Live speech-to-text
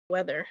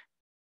weather.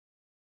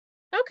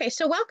 Okay,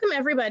 so welcome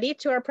everybody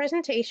to our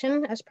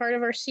presentation as part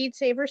of our Seed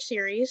Saver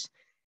series.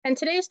 And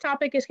today's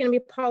topic is going to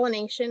be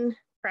pollination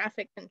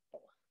traffic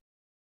control.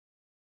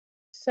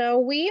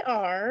 So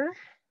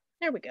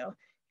there we go.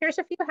 Here's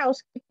a few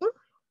housekeeping.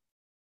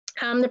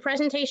 The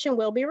presentation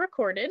will be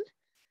recorded.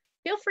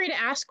 Feel free to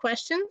ask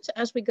questions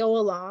as we go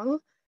along,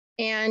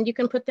 and you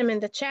can put them in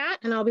the chat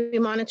and I'll be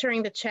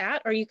monitoring the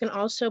chat, or you can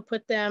also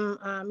put them,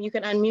 you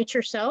can unmute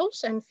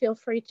yourselves and feel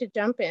free to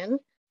jump in.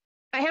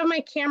 I have my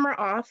camera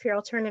off here.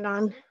 I'll turn it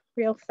on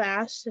real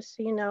fast just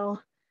so you know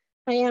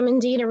I am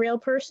indeed a real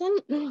person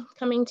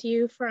coming to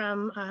you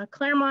from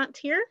Claremont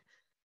here.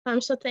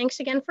 So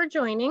thanks again for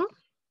joining.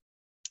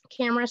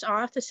 Camera's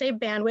off to save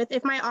bandwidth.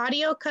 If my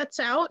audio cuts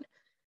out,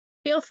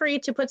 feel free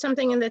to put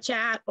something in the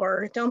chat,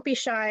 or don't be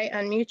shy,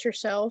 unmute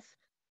yourself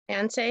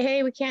and say,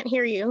 hey, we can't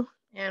hear you.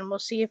 And we'll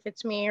see if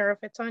it's me or if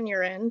it's on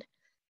your end.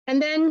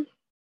 And then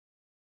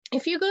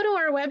if you go to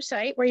our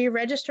website where you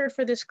registered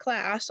for this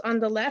class, on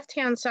the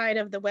left-hand side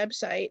of the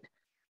website,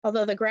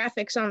 although the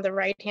graphic's on the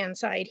right-hand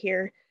side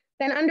here,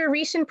 then under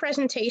recent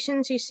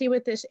presentations, you see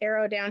with this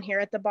arrow down here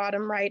at the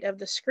bottom right of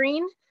the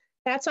screen,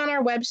 that's on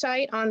our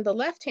website on the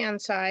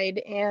left-hand side,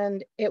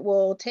 and it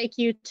will take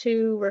you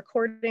to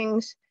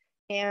recordings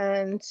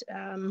and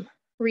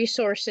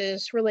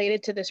resources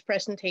related to this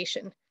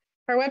presentation.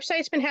 Our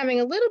website's been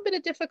having a little bit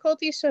of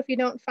difficulty, so if you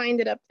don't find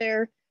it up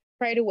there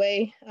right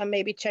away,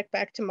 maybe check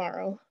back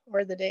tomorrow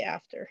or the day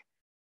after.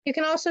 You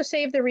can also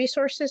save the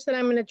resources that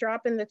I'm going to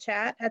drop in the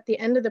chat at the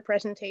end of the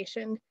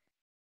presentation.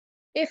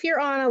 If you're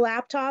on a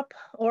laptop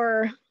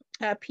or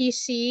a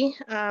PC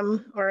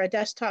or a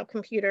desktop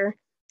computer,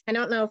 I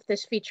don't know if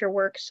this feature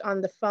works on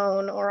the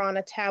phone or on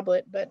a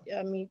tablet, but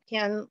you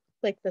can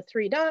click the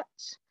three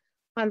dots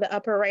on the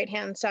upper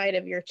right-hand side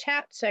of your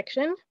chat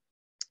section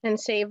and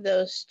save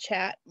those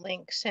chat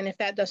links. And if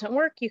that doesn't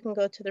work, you can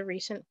go to the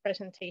recent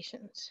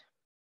presentations.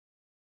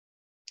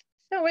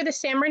 So we're the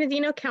San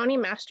Bernardino County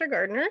Master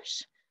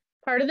Gardeners,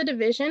 part of the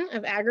Division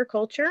of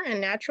Agriculture and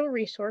Natural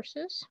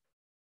Resources.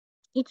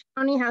 Each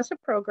county has a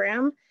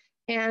program,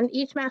 and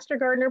each Master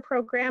Gardener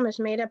program is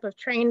made up of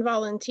trained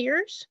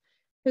volunteers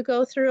who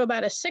go through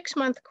about a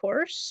 6-month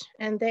course,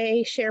 and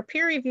they share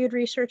peer-reviewed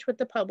research with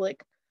the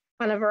public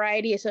on a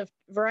variety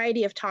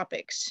of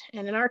topics.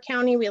 And in our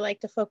county, we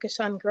like to focus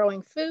on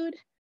growing food,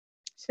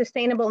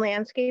 sustainable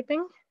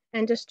landscaping,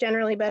 and just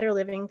generally better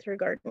living through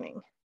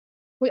gardening.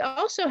 We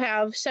also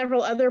have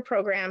several other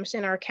programs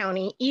in our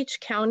county. Each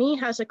county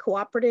has a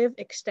cooperative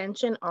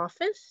extension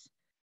office.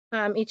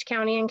 Each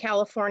county in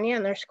California,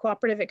 and there's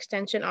cooperative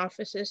extension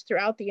offices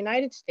throughout the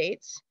United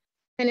States.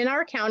 And in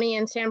our county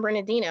in San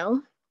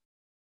Bernardino,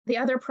 the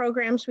other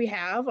programs we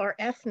have are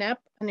FNEP,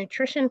 a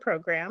nutrition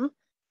program.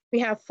 We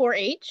have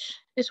 4-H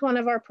is one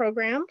of our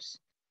programs.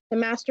 The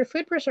Master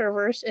Food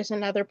Preservers is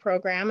another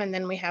program, and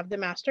then we have the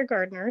Master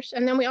Gardeners.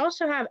 And then we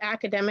also have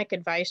academic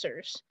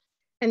advisors,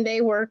 and they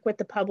work with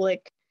the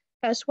public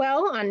as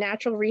well on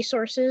natural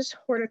resources,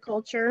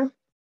 horticulture,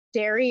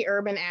 dairy,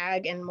 urban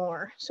ag, and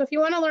more. So if you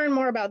want to learn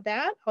more about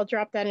that, I'll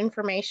drop that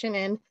information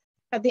in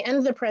at the end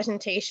of the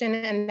presentation,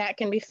 and that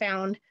can be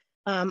found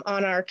on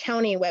our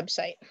county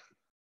website.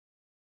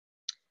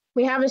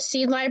 We have a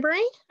seed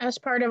library as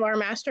part of our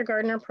Master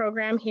Gardener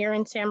program here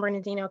in San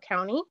Bernardino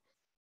County.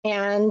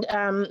 And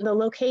the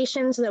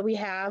locations that we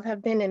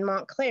have been in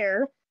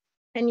Montclair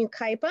and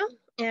Yucaipa,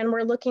 and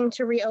we're looking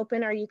to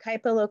reopen our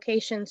Yucaipa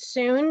location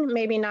soon,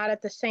 maybe not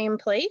at the same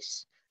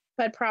place,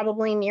 but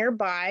probably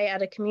nearby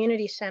at a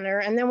community center.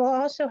 And then we'll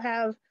also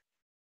have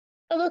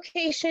a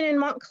location in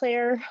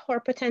Montclair or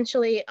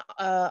potentially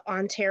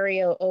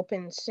Ontario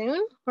open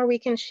soon, where we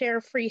can share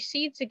free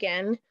seeds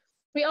again.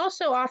 We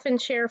also often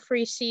share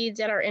free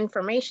seeds at our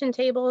information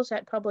tables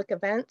at public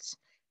events,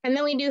 and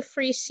then we do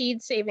free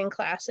seed saving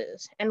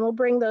classes, and we'll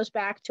bring those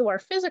back to our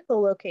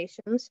physical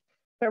locations,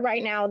 but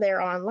right now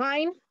they're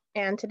online,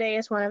 and today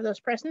is one of those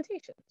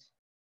presentations.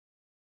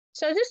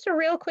 So just a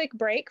real quick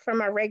break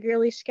from our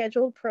regularly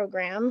scheduled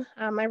program.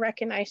 I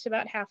recognized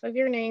about half of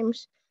your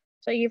names,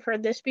 so you've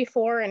heard this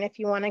before, and if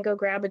you want to go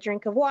grab a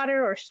drink of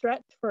water or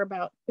stretch for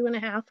about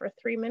 2.5 or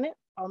 3 minutes,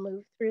 I'll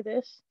move through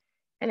this.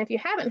 And if you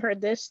haven't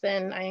heard this,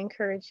 then I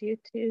encourage you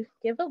to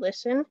give a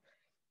listen.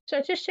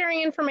 So just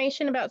sharing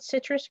information about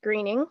citrus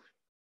greening,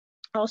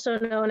 also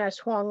known as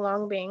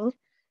huanglongbing.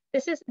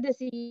 This is a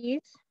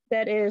disease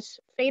that is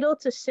fatal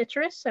to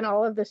citrus and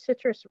all of the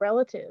citrus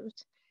relatives.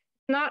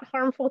 It's not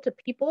harmful to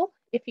people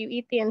if you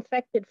eat the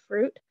infected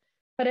fruit,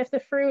 but if the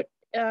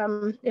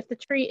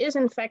tree is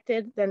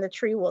infected, then the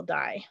tree will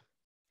die.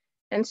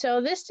 And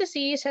so this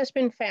disease has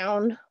been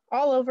found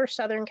all over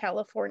Southern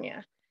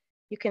California.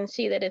 You can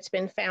see that it's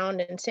been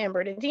found in San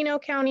Bernardino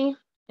County,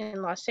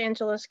 in Los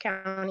Angeles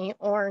County,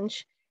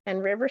 Orange,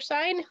 and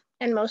Riverside,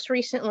 and most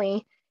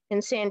recently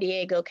in San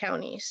Diego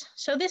counties.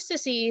 So this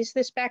disease,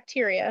 this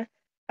bacteria,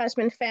 has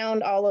been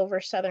found all over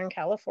Southern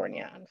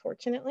California,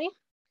 unfortunately.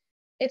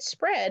 It's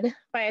spread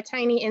by a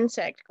tiny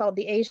insect called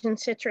the Asian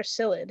citrus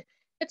psyllid.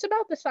 It's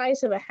about the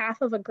size of a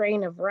half of a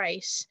grain of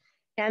rice,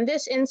 And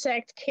this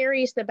insect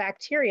carries the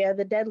bacteria,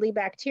 the deadly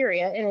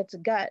bacteria, in its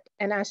gut.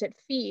 And as it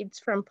feeds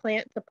from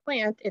plant to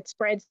plant, it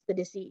spreads the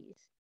disease.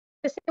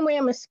 The same way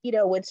a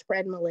mosquito would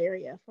spread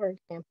malaria, for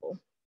example.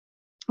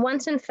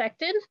 Once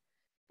infected,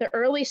 the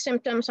early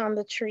symptoms on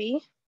the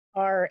tree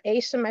are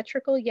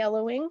asymmetrical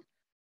yellowing,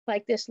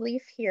 like this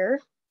leaf here.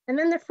 And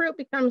then the fruit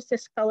becomes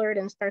discolored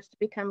and starts to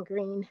become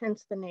green,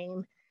 hence the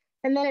name.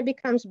 And then it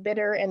becomes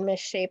bitter and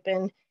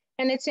misshapen,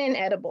 and it's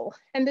inedible.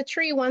 And the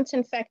tree, once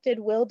infected,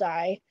 will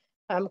die.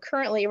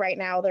 Currently, right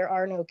now, there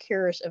are no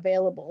cures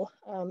available.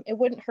 It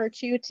wouldn't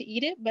hurt you to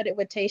eat it, but it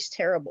would taste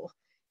terrible,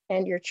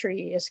 and your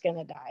tree is going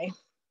to die.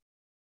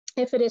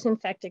 If it is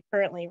infected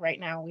currently, right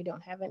now, we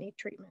don't have any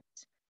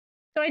treatments.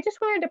 So I just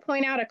wanted to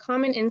point out a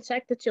common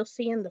insect that you'll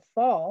see in the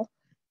fall.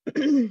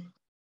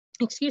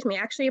 Excuse me,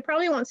 actually, you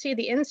probably won't see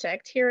the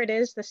insect. Here it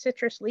is, the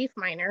citrus leaf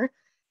miner.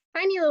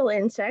 Tiny little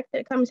insect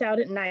that comes out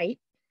at night,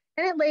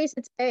 and it lays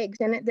its eggs.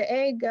 And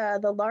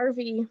the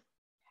larvae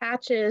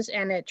hatches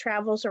and it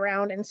travels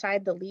around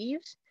inside the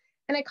leaves,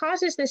 and it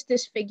causes this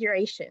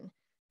disfiguration.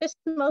 This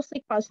is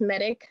mostly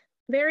cosmetic,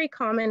 very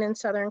common in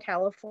Southern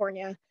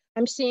California.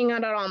 I'm seeing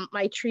it on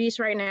my trees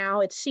right now.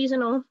 It's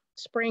seasonal,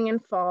 spring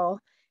and fall.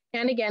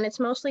 And again,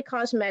 it's mostly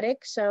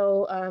cosmetic.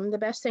 So the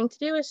best thing to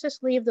do is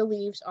just leave the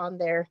leaves on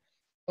there,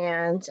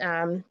 and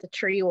the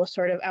tree will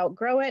sort of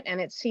outgrow it, and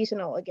it's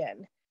seasonal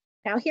again.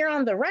 Now here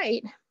on the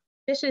right,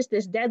 this is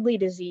this deadly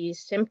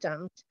disease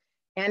symptoms,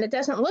 and it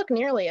doesn't look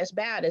nearly as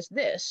bad as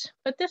this,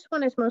 but this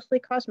one is mostly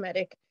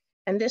cosmetic,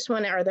 and this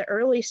one are the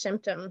early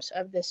symptoms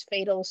of this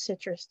fatal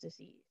citrus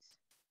disease.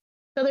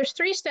 So there's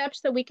 3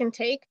 steps that we can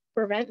take to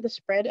prevent the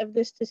spread of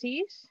this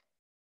disease.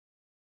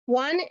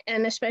 One,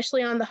 and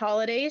especially on the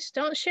holidays,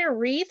 don't share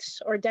wreaths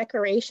or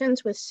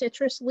decorations with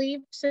citrus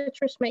leaves.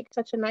 Citrus makes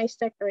such a nice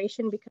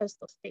decoration because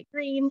they'll stay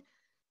green.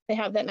 They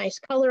have that nice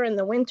color in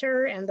the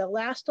winter, and they'll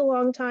last a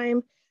long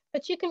time,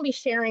 but you can be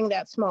sharing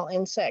that small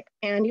insect.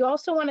 And you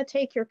also want to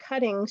take your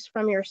cuttings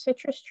from your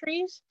citrus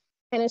trees,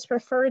 and it's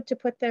preferred to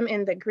put them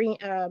in the green,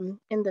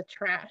 in the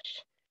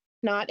trash,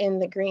 not in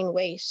the green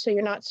waste, so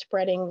you're not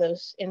spreading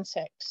those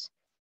insects.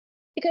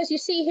 Because you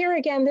see here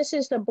again, this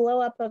is the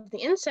blow up of the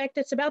insect.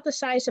 It's about the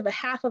size of a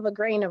half of a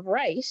grain of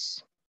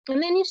rice.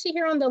 And then you see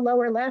here on the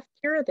lower left,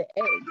 here are the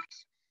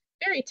eggs,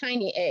 very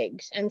tiny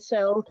eggs. And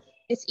so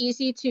it's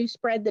easy to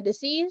spread the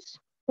disease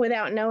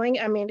without knowing,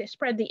 to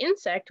spread the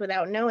insect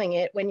without knowing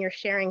it when you're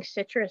sharing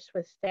citrus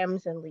with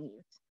stems and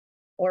leaves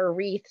or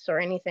wreaths or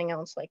anything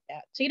else like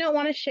that. So you don't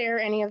want to share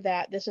any of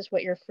that. This is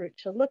what your fruit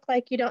should look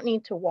like. You don't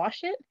need to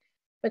wash it,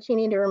 but you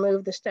need to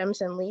remove the stems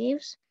and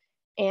leaves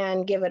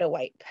and give it a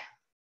wipe.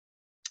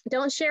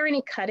 Don't share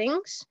any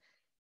cuttings.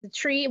 The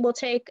tree will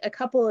take a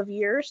couple of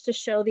years to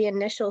show the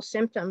initial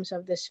symptoms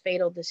of this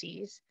fatal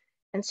disease.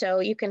 And so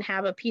you can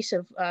have a piece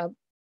of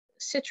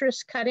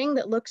citrus cutting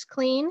that looks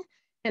clean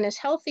and is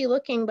healthy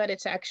looking, but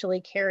it's actually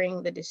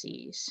carrying the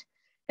disease.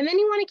 And then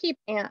you want to keep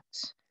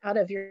ants out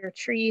of your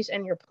trees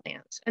and your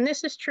plants. And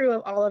this is true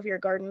of all of your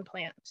garden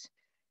plants.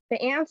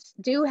 The ants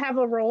do have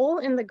a role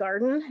in the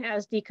garden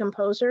as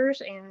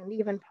decomposers and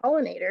even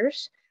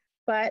pollinators,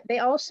 but they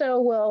also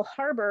will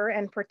harbor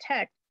and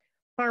protect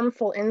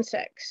harmful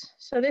insects.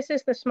 So this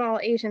is the small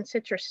Asian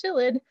citrus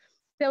psyllid.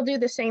 They'll do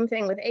the same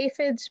thing with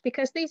aphids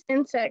because these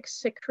insects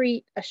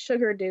secrete a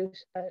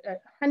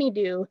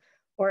honeydew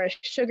or a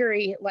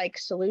sugary-like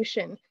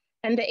solution.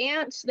 And the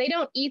ants, they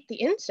don't eat the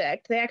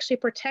insect, they actually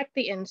protect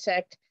the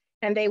insect,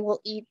 and they will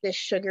eat this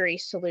sugary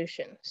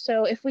solution.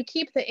 So if we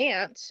keep the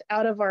ants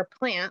out of our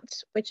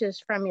plants, which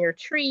is from your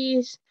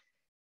trees,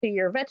 to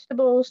your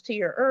vegetables, to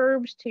your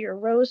herbs, to your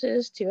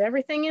roses, to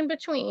everything in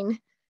between,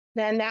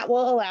 then that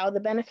will allow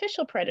the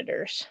beneficial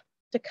predators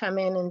to come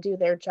in and do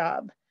their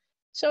job.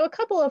 So a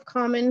couple of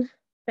common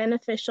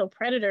beneficial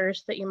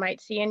predators that you might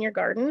see in your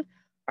garden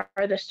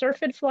are the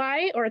syrphid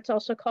fly, or it's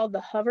also called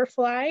the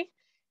hoverfly.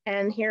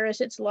 And here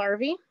is its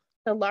larvae.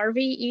 The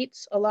larvae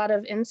eats a lot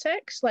of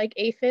insects like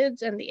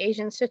aphids and the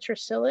Asian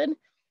citrus psyllid.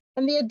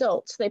 And the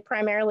adults, they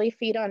primarily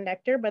feed on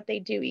nectar, but they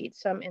do eat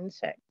some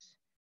insects.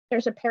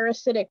 There's a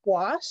parasitic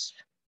wasp,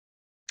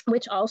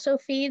 which also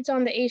feeds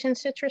on the Asian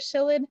citrus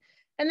psyllid.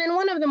 And then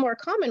one of the more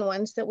common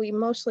ones that we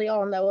mostly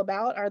all know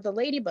about are the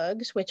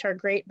ladybugs, which are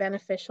great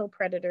beneficial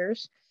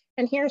predators.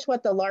 And here's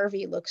what the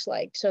larvae looks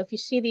like. So if you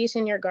see these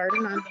in your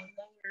garden on the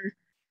lower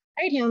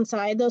right-hand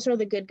side, those are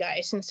the good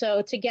guys. And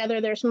so together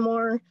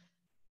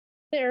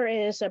there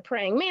is a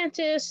praying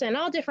mantis and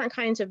all different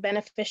kinds of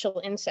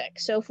beneficial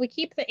insects. So if we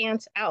keep the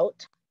ants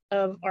out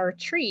of our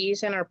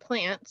trees and our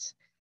plants,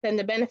 then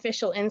the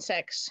beneficial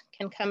insects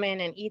can come in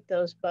and eat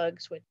those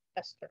bugs which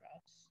pester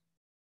us.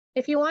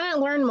 If you want to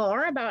learn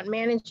more about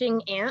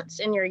managing ants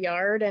in your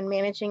yard and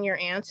managing your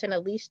ants in a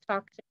least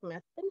toxic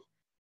method,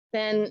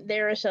 then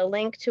there is a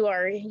link to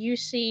our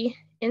UC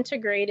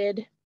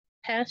integrated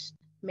pest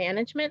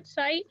management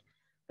site,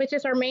 which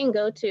is our main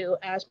go-to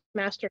as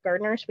master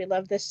gardeners. We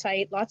love this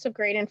site, lots of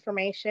great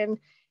information,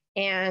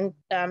 and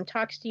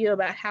talks to you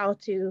about how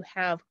to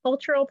have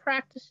cultural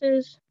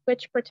practices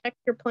which protect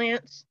your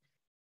plants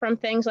from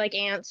things like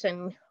ants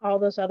and all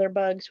those other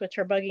bugs which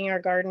are bugging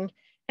our garden.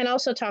 and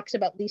also talks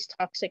about least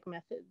toxic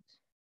methods.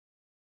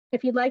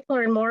 If you'd like to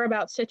learn more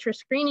about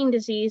citrus greening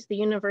disease, the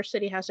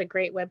university has a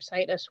great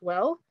website as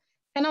well,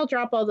 and I'll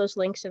drop all those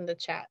links in the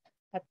chat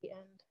at the end.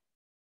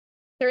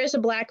 There is a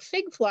black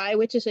fig fly,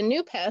 which is a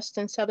new pest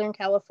in Southern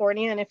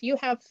California, and if you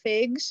have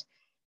figs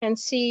and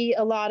see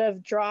a lot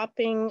of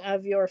dropping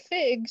of your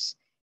figs,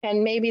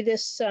 and maybe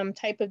this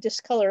type of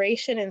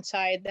discoloration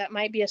inside, that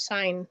might be a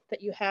sign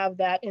that you have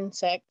that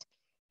insect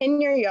in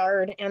your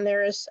yard. And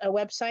there is a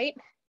website.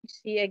 You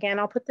see, again,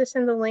 I'll put this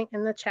in the link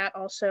in the chat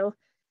also.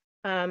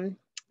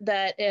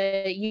 That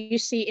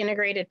UC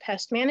Integrated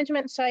Pest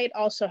Management site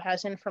also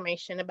has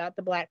information about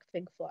the black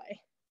fig fly.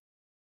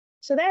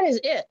 So that is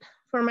it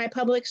for my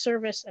public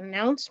service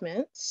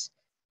announcements.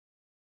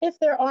 If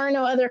there are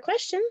no other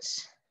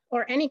questions,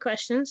 or any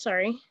questions,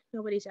 sorry,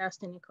 nobody's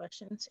asked any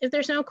questions. If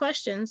there's no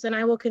questions, then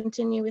I will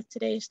continue with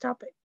today's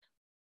topic.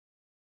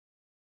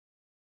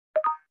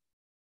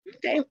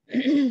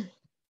 Okay,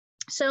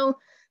 so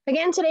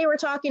again, today we're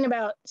talking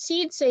about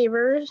Seed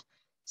Savers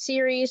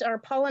series, our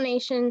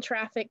pollination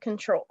traffic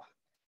control.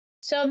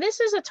 So this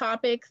is a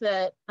topic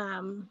that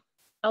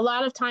a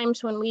lot of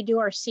times when we do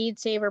our Seed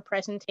Saver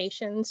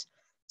presentations,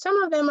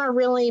 some of them are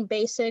really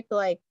basic,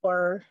 like,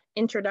 or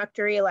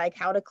introductory, like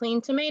how to clean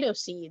tomato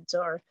seeds,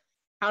 or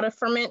how to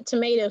ferment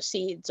tomato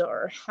seeds,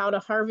 or how to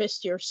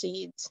harvest your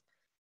seeds.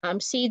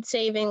 Seed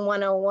Saving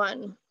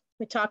 101.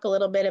 We talk a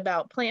little bit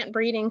about plant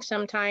breeding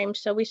sometimes.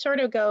 So we sort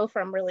of go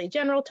from really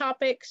general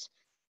topics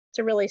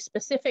to really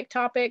specific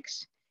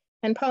topics.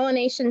 And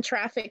pollination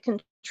traffic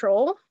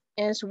control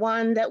is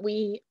one that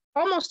we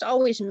almost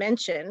always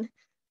mention,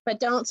 but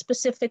don't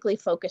specifically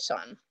focus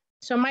on.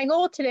 So my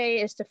goal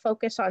today is to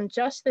focus on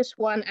just this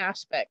one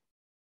aspect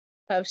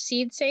of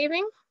seed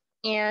saving,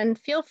 and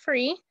feel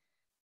free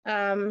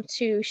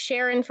to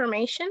share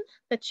information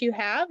that you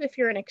have if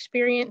you're an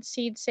experienced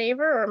seed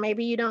saver, or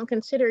maybe you don't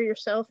consider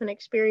yourself an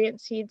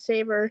experienced seed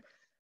saver,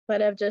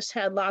 but have just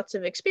had lots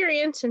of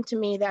experience, and to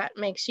me that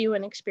makes you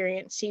an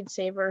experienced seed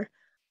saver.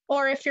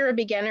 Or if you're a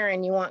beginner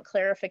and you want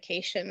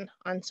clarification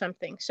on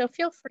something. So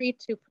feel free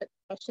to put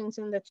questions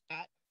in the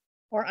chat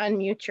or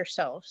unmute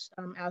yourselves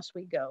as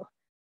we go.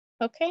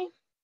 Okay.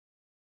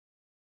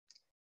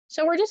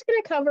 So we're just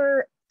going to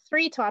cover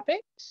 3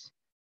 topics.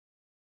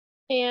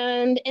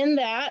 And in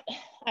that,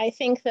 I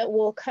think that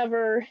we'll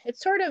cover,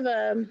 it's sort of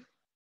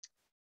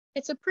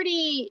it's a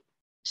pretty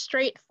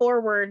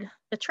straightforward,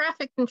 the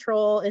traffic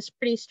control is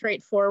pretty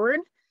straightforward,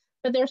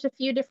 but there's a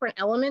few different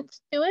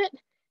elements to it.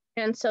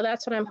 And so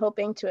that's what I'm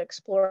hoping to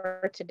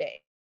explore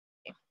today.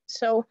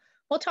 So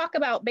we'll talk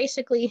about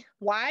basically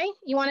why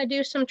you want to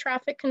do some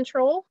traffic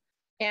control.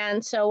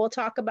 And so we'll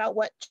talk about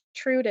what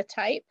true to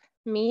type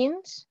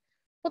means.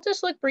 We'll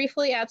just look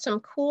briefly at some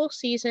cool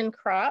season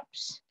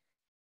crops.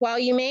 While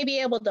you may be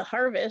able to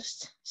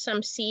harvest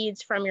some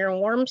seeds from your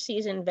warm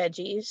season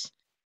veggies,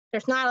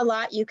 there's not a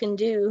lot you can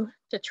do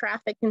to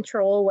traffic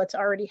control what's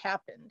already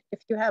happened.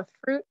 If you have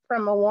fruit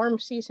from a warm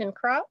season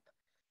crop,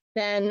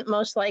 then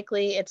most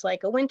likely it's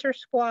like a winter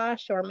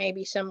squash, or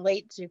maybe some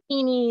late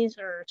zucchinis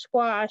or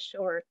squash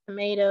or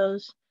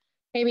tomatoes.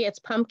 Maybe it's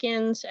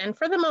pumpkins. And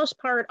for the most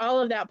part, all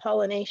of that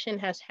pollination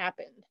has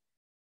happened.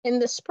 In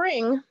the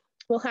spring,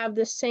 we'll have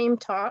this same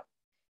talk,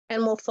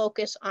 and we'll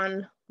focus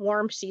on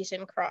warm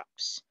season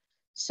crops.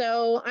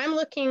 So I'm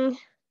looking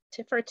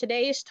for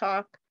today's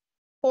talk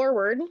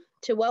forward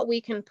to what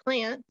we can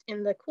plant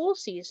in the cool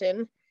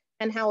season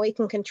and how we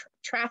can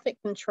traffic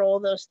control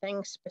those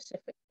things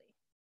specifically.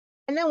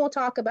 And then we'll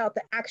talk about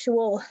the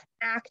actual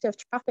act of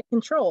traffic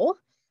control.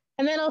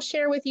 And then I'll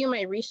share with you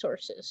my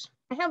resources.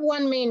 I have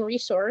one main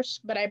resource,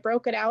 but I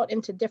broke it out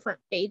into different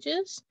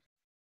pages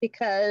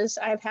because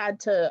I've had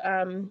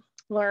to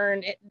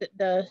learn it.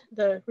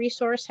 The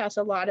resource has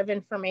a lot of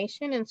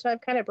information. And so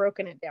I've kind of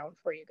broken it down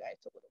for you guys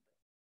a little bit.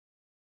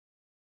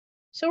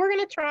 So we're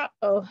going to try,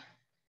 oh,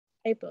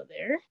 typo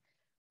there.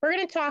 We're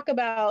going to talk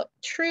about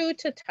true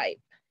to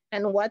type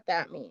and what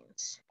that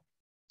means.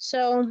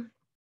 So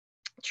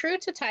true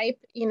to type,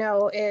 you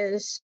know,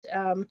 is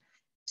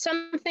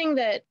something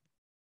that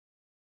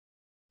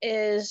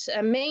is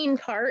a main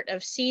part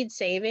of seed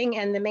saving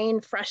and the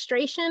main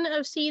frustration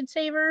of seed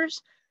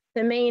savers,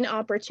 the main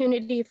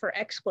opportunity for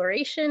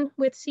exploration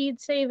with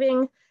seed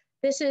saving.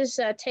 This is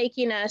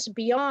taking us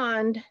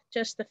beyond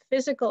just the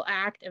physical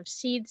act of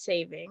seed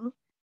saving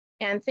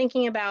and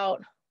thinking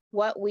about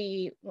what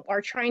we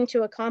are trying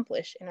to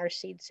accomplish in our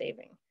seed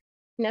saving.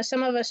 Now,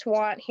 some of us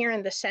want here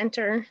in the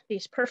center,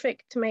 these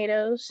perfect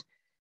tomatoes.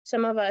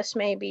 Some of us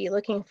may be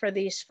looking for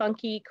these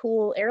funky,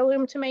 cool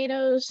heirloom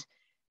tomatoes.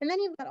 And then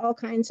you've got all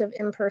kinds of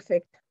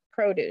imperfect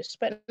produce.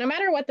 But no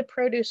matter what the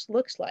produce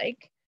looks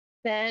like,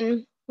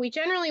 then we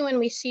generally, when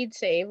we seed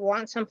save,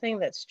 want something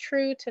that's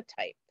true to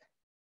type.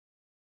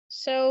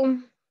 So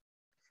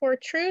for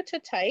true to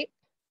type,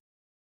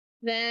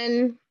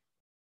 then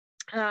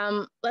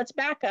let's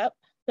back up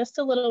just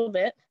a little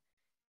bit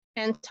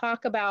and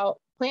talk about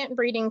plant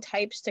breeding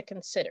types to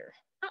consider.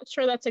 Not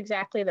sure that's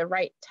exactly the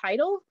right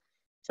title,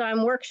 so I'm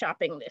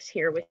workshopping this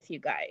here with you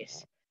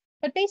guys.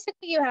 But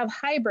basically you have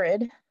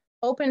hybrid,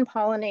 open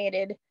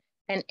pollinated,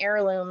 and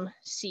heirloom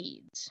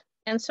seeds.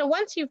 And so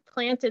once you've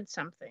planted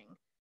something,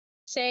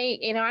 say,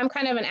 I'm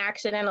kind of an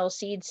accidental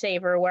seed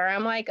saver where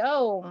I'm like,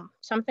 oh,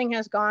 something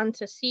has gone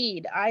to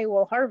seed. I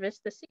will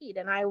harvest the seed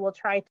and I will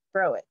try to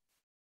grow it.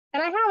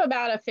 And I have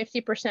about a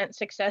 50%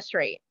 success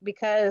rate,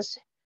 because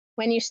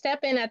when you step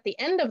in at the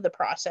end of the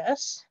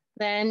process,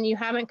 then you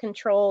haven't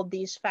controlled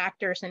these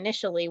factors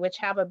initially, which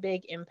have a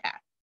big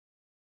impact.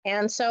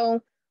 And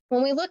so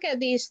when we look at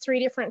these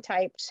three different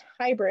types,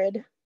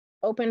 hybrid,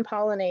 open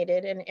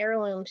pollinated, and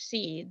heirloom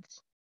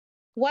seeds,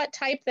 what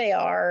type they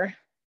are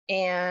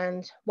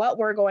and what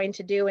we're going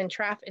to do in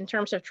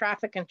terms of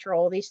traffic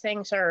control, these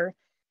things are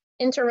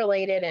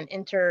interrelated and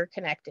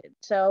interconnected.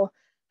 So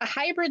a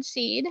hybrid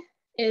seed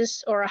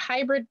or a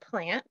hybrid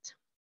plant.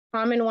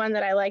 Common one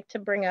that I like to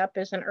bring up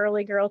is an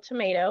early girl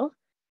tomato.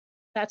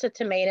 That's a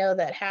tomato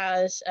that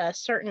has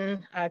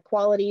certain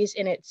qualities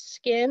in its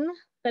skin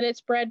that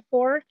it's bred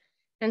for,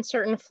 and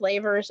certain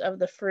flavors of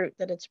the fruit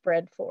that it's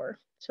bred for.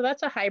 So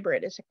that's a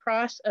hybrid. It's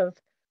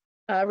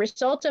a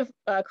result of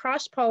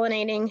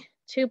cross-pollinating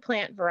two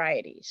plant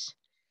varieties.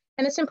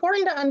 And it's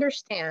important to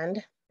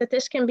understand that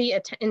this can be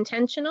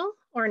intentional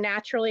or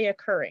naturally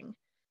occurring.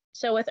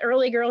 So with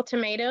early girl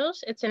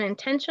tomatoes, it's an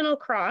intentional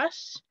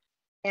cross,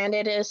 and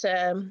it is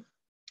a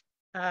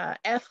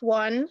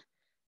F1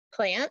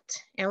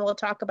 plant, and we'll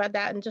talk about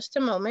that in just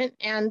a moment.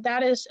 And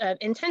that is an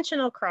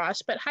intentional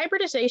cross, but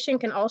hybridization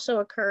can also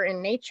occur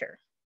in nature.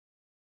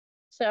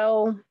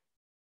 So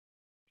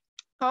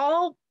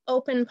all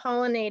open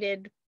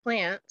pollinated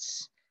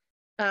plants,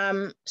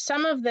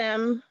 some of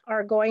them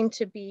are going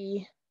to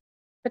be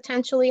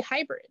potentially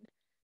hybrid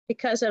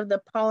because of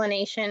the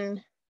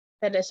pollination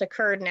that has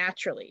occurred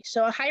naturally.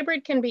 So a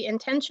hybrid can be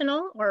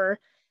intentional or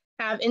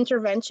have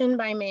intervention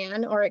by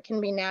man, or it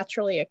can be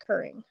naturally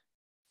occurring.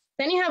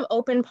 Then you have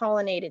open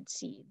pollinated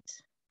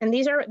seeds. And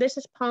this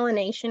is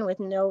pollination with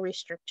no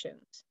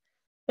restrictions.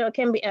 So it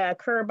can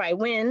occur by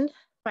wind,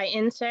 by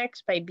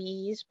insects, by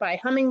bees, by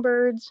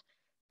hummingbirds,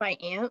 by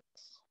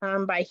ants,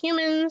 by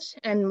humans,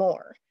 and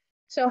more.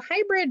 So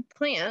hybrid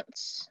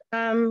plants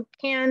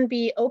can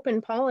be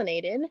open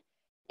pollinated,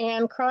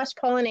 and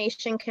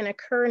cross-pollination can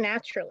occur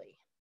naturally.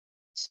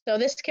 So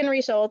this can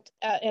result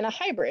in a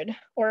hybrid,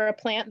 or a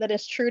plant that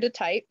is true to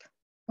type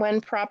when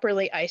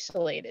properly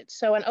isolated.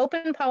 So an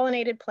open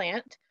pollinated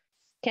plant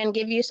can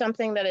give you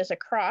something that is a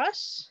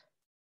cross,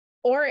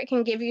 or it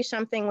can give you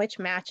something which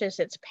matches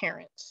its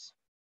parents.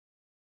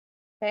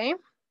 Okay.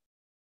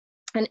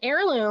 An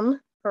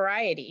heirloom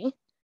variety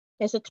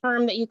is a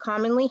term that you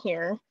commonly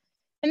hear.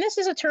 And this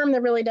is a term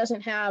that really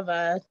doesn't have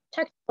a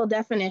technical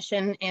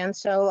definition. And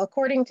so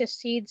according to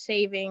Seed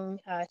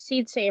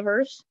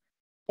Savers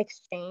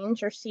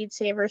Exchange, or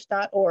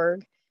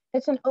seedsavers.org,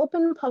 it's an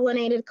open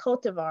pollinated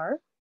cultivar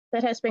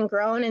that has been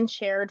grown and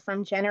shared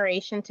from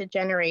generation to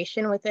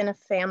generation within a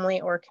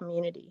family or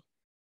community.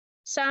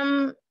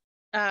 Some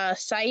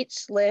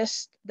sites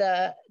list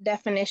the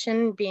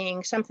definition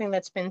being something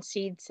that's been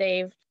seed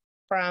saved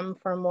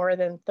for more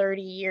than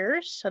 30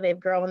 years. So they've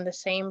grown the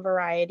same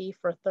variety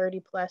for 30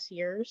 plus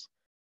years.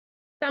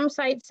 Some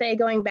sites say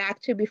going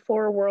back to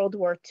before World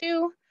War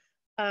II,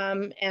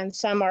 and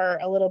some are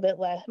a little bit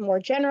more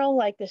general,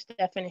 like this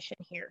definition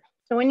here.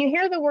 So when you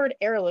hear the word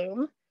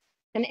heirloom,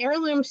 an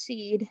heirloom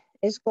seed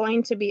is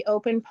going to be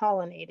open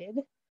pollinated,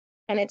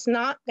 and it's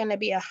not going to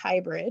be a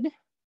hybrid.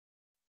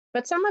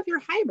 But some of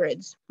your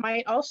hybrids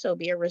might also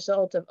be a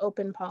result of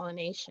open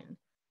pollination.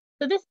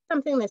 So this is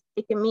something that's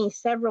taken me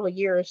several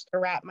years to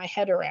wrap my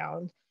head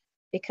around,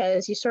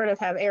 because you sort of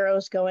have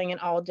arrows going in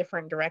all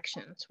different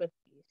directions with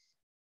these.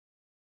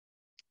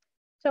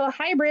 So a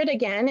hybrid,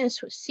 again, is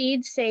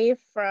seed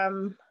saved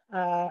from,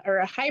 or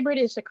a hybrid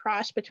is a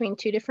cross between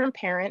two different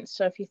parents.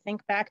 So if you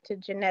think back to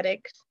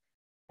genetics,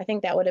 I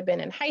think that would have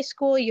been in high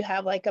school, you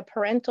have like a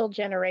parental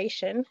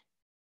generation,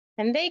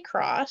 and they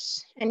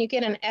cross, and you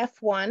get an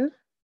F1,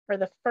 or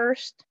the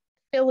first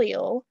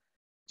filial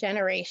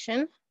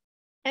generation.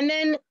 And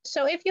then,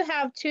 so if you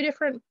have two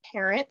different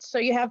parents, so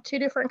you have two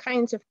different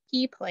kinds of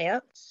pea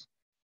plants,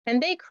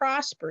 and they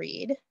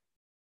crossbreed,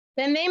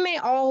 then they may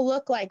all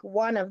look like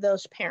one of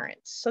those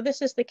parents. So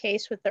this is the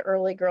case with the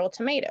early girl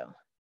tomato.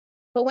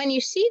 But when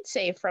you seed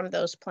save from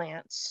those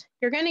plants,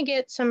 you're going to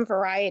get some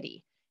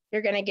variety.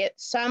 You're going to get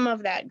some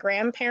of that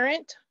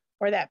grandparent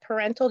or that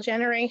parental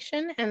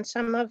generation, and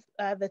some of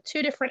the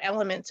two different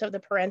elements of the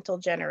parental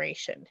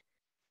generation.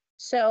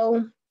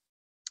 So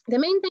the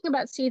main thing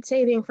about seed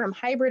saving from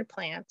hybrid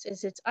plants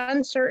is it's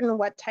uncertain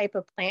what type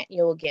of plant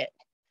you'll get,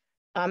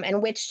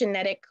 and which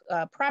genetic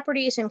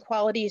properties and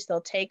qualities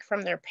they'll take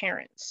from their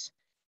parents.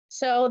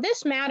 So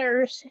this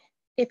matters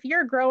if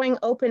you're growing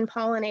open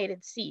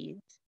pollinated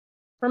seeds.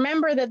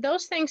 Remember that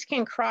those things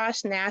can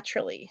cross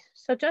naturally.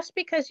 So just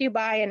because you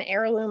buy an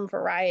heirloom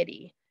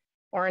variety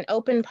or an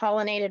open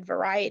pollinated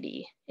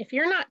variety, if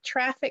you're not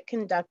traffic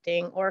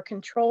conducting or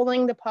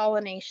controlling the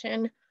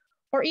pollination,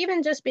 or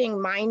even just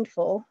being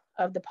mindful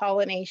of the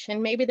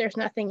pollination, maybe there's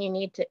nothing you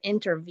need to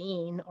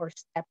intervene or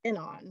step in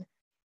on,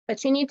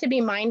 but you need to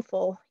be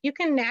mindful. You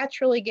can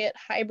naturally get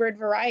hybrid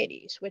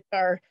varieties, which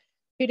are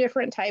two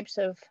different types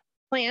of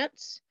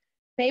plants,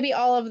 maybe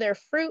all of their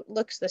fruit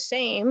looks the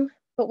same,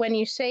 but when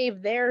you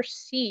save their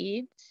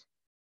seeds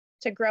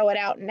to grow it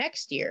out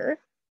next year,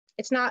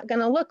 it's not going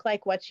to look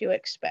like what you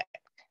expect.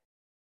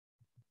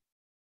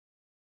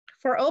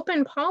 For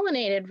open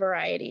pollinated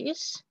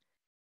varieties,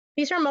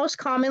 these are most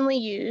commonly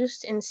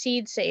used in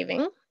seed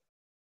saving,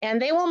 and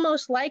they will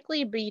most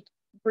likely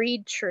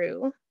breed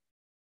true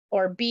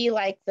or be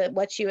like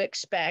what you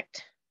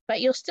expect, but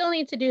you'll still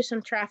need to do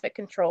some traffic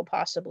control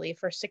possibly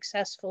for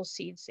successful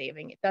seed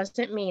saving. It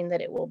doesn't mean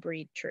that it will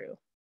breed true.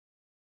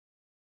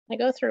 I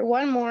go through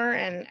one more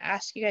and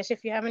ask you guys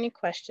if you have any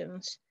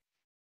questions.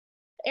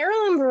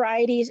 Heirloom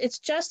varieties, it's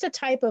just a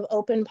type of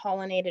open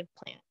pollinated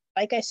plant.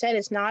 Like I said,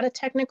 it's not a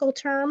technical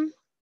term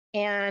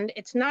and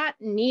it's not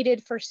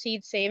needed for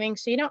seed saving.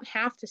 So you don't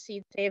have to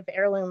seed save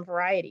heirloom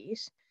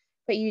varieties,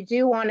 but you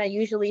do want to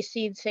usually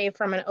seed save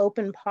from an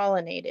open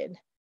pollinated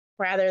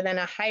rather than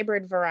a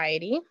hybrid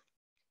variety.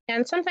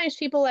 And sometimes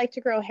people like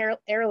to grow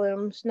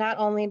heirlooms not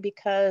only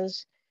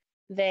because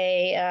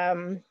they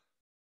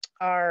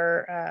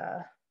are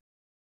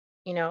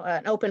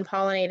an open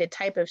pollinated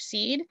type of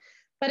seed,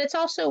 but it's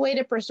also a way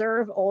to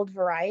preserve old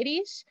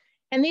varieties.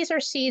 And these are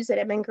seeds that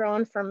have been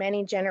grown for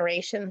many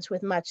generations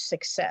with much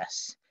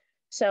success.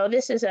 So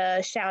this is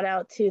a shout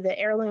out to the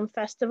Heirloom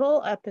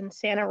Festival up in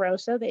Santa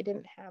Rosa. They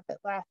didn't have it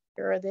last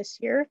year or this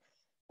year,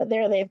 but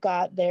there they've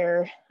got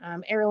their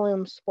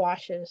heirloom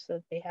squashes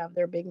that they have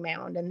their big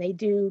mound, and they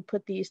do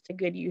put these to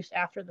good use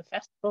after the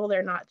festival.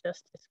 They're not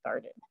just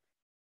discarded.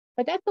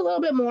 But that's a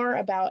little bit more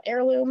about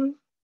heirloom,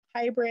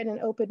 hybrid, and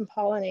open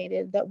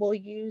pollinated that we'll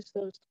use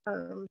those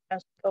terms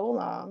as we go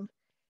along.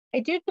 I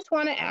do just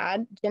want to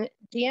add,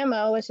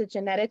 GMO is a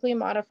genetically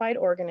modified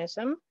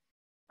organism.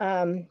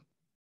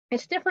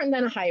 It's different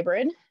than a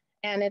hybrid,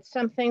 and it's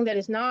something that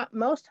is not,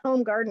 most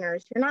home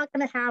gardeners, you're not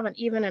going to have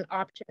even an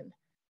option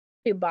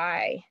to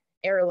buy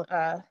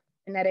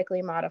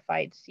genetically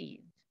modified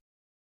seeds.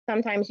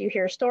 Sometimes you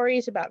hear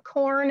stories about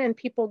corn and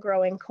people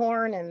growing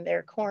corn and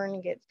their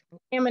corn gets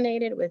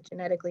contaminated with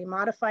genetically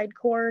modified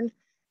corn.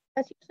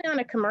 That's usually on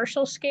a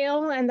commercial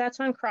scale, and that's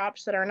on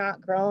crops that are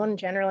not grown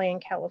generally in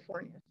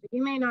California. So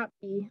you may not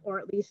be, or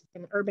at least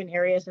in urban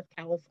areas of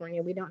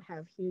California, we don't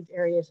have huge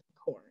areas of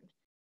corn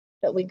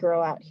that we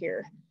grow out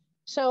here.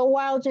 So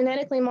while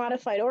genetically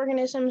modified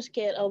organisms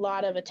get a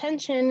lot of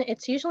attention,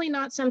 it's usually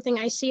not something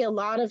I see a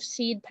lot of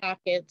seed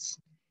packets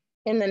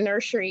in the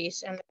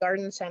nurseries and the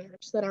garden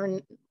centers that are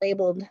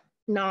labeled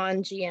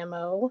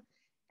non-GMO.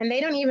 And they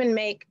don't even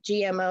make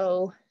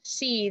GMO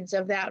seeds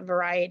of that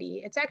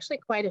variety. It's actually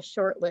quite a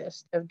short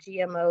list of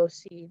GMO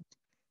seeds.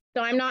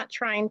 So I'm not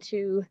trying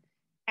to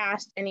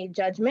cast any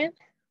judgment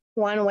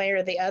one way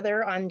or the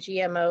other on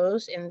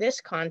GMOs in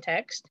this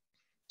context.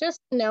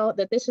 Just note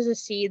that this is a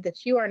seed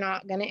that you are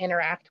not going to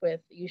interact with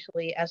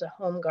usually as a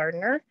home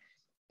gardener.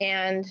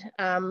 And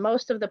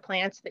most of the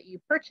plants that you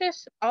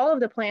purchase, all of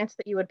the plants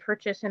that you would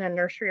purchase in a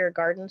nursery or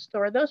garden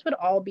store, those would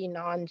all be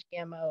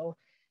non-GMO.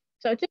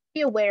 So just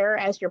be aware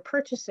as you're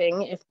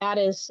purchasing, if that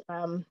is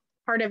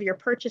part of your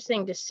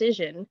purchasing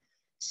decision,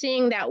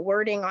 seeing that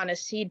wording on a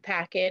seed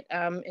packet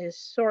is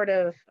sort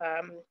of,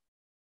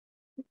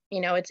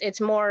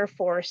 it's more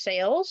for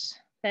sales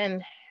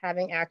than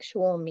having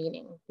actual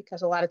meaning,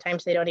 because a lot of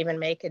times they don't even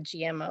make a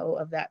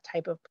GMO of that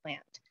type of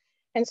plant.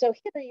 And so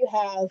here you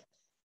have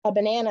a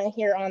banana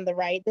here on the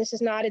right. This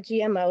is not a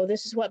GMO.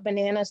 This is what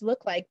bananas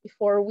look like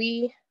before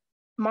we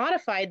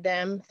modified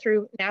them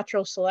through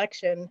natural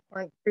selection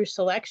or through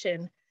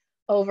selection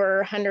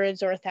over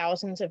hundreds or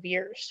thousands of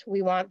years.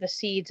 We want the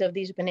seeds of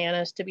these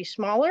bananas to be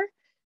smaller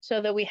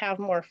so that we have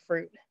more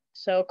fruit.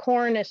 So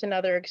corn is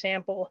another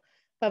example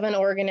of an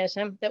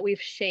organism that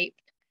we've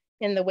shaped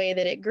in the way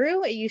that it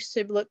grew. It used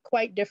to look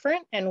quite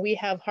different, and we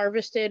have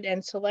harvested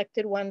and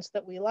selected ones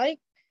that we like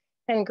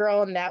and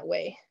grown that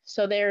way.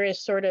 So there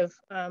is sort of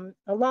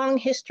a long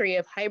history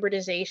of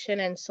hybridization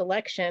and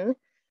selection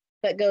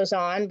that goes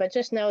on, but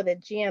just know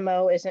that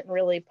GMO isn't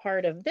really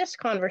part of this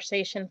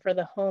conversation for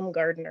the home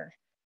gardener,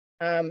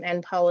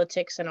 and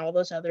politics and all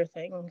those other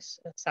things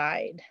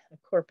aside,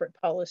 corporate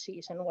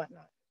policies and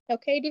whatnot.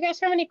 Okay, do you guys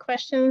have any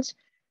questions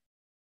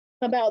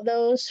about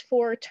those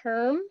four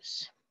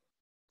terms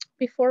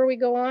before we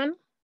go on?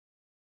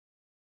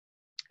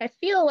 I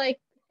feel like,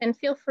 and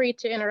feel free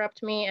to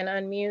interrupt me and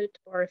unmute,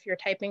 or if you're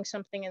typing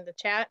something in the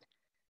chat,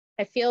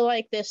 I feel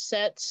like this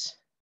sets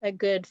a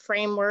good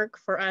framework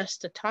for us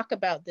to talk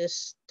about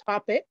this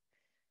topic.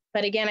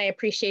 But again, I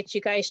appreciate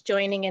you guys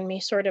joining and me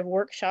sort of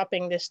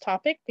workshopping this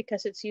topic,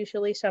 because it's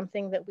usually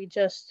something that we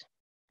just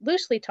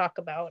loosely talk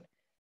about,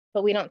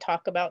 but we don't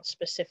talk about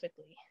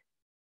specifically.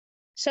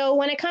 So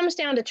when it comes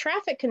down to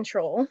traffic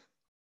control,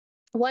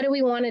 what do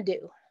we want to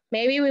do?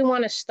 Maybe we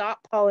want to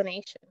stop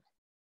pollination.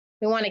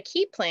 We want to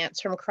keep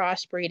plants from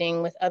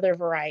crossbreeding with other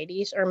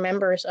varieties or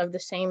members of the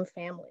same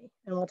family,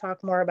 and we'll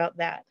talk more about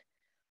that.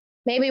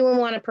 Maybe we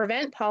want to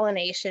prevent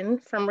pollination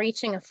from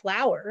reaching a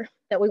flower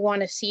that we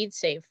want to seed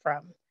save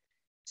from.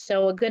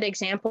 So a good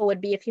example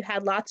would be if you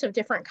had lots of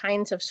different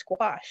kinds of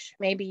squash.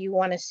 Maybe you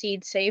want to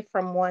seed save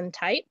from one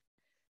type,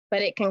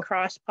 but it can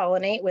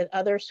cross-pollinate with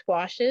other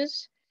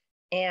squashes.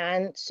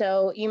 And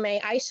so you may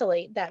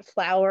isolate that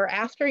flower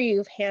after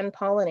you've hand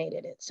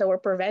pollinated it. So we're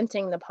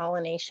preventing the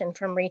pollination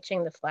from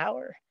reaching the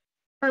flower.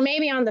 Or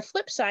maybe on the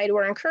flip side,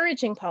 we're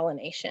encouraging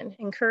pollination,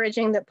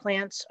 encouraging that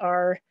plants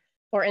are,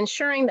 or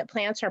ensuring that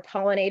plants are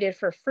pollinated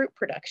for fruit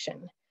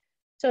production.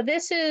 So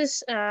this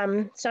is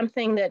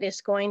something that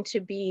is going to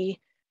be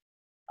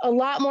a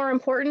lot more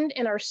important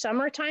in our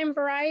summertime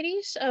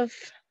varieties of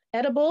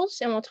edibles,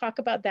 and we'll talk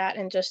about that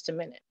in just a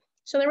minute.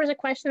 So there was a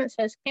question that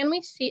says, can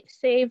we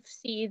save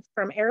seeds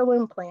from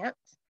heirloom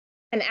plants?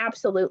 And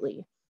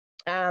absolutely.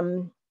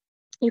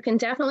 You can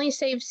definitely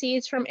save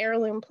seeds from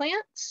heirloom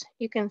plants.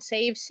 You can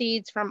save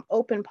seeds from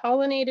open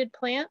pollinated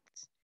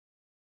plants.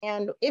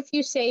 And if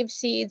you save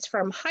seeds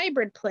from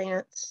hybrid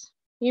plants,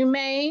 you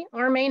may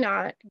or may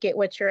not get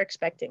what you're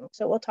expecting.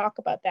 So we'll talk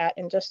about that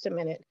in just a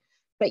minute.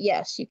 But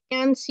yes, you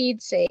can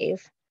seed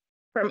save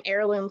from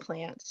heirloom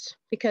plants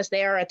because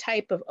they are a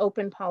type of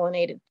open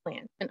pollinated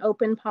plant. And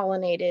open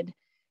pollinated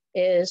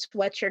is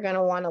what you're going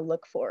to want to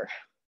look for.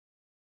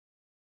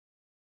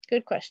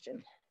 Good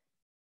question.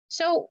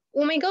 So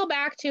when we go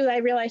back to, I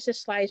realize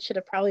this slide should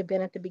have probably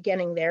been at the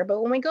beginning there,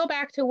 but when we go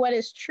back to what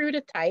is true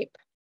to type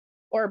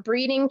or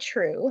breeding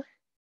true,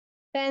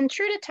 then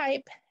true to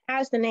type,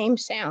 as the name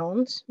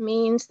sounds,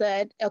 means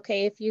that,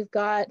 okay, if you've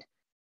got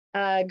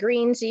a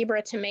green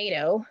zebra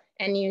tomato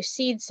and you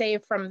seed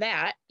save from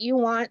that, you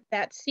want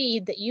that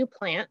seed that you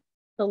plant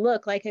to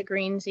look like a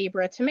green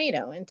zebra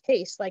tomato and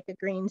taste like a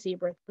green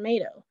zebra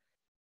tomato.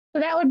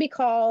 So that would be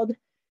called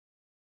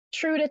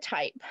true to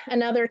type.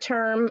 Another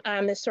term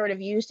that's sort of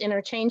used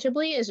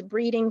interchangeably is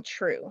breeding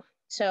true.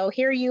 So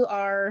here you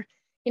are,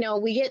 you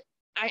know,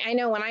 I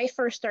know when I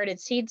first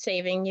started seed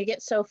saving, you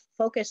get so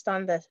focused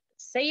on the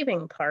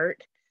saving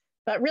part,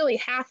 but really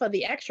half of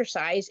the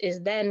exercise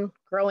is then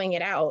growing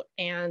it out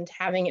and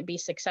having it be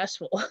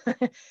successful.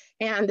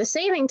 And the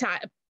saving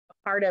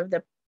part of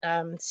the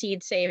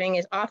seed saving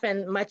is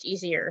often much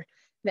easier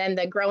than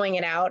the growing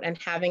it out and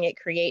having it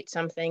create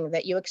something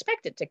that you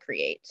expect it to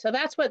create. So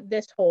that's what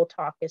this whole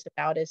talk is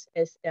about, is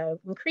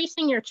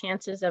increasing your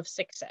chances of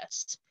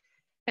success.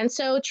 And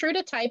so true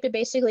to type, it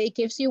basically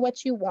gives you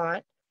what you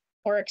want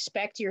or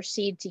expect your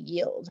seed to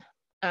yield.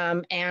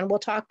 And we'll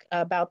talk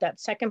about that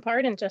second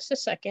part in just a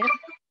second.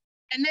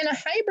 And then a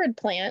hybrid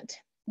plant,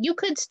 you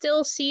could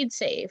still seed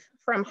save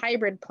from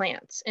hybrid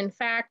plants. In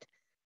fact,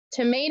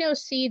 tomato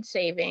seed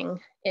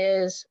saving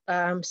is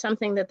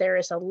something that there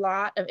is a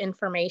lot of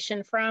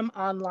information from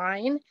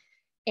online,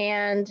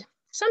 and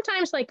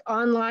sometimes like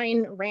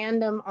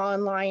random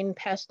online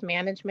pest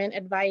management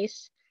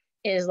advice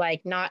is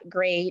like not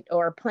great,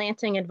 or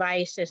planting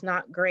advice is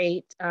not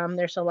great.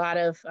 There's a lot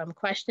of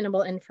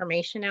questionable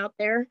information out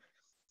there.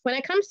 When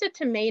it comes to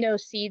tomato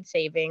seed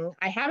saving,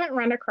 I haven't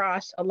run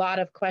across a lot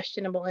of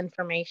questionable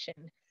information.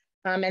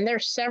 And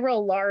there's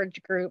several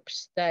large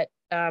groups that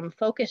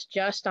focus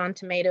just on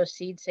tomato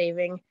seed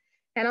saving.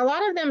 And a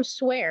lot of them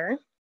swear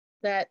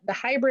that the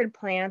hybrid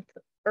plant,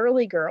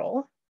 early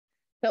girl,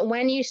 that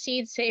when you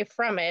seed save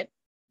from it,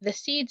 the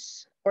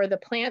seeds or the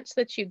plants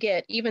that you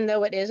get, even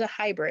though it is a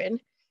hybrid,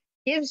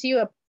 gives you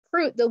a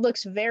fruit that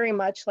looks very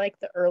much like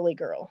the early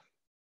girl.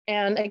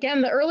 And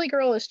again, the early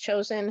girl is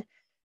chosen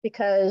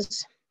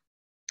because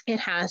it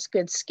has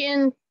good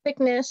skin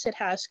thickness, it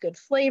has good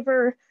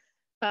flavor,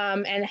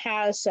 and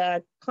has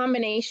a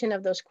combination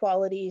of those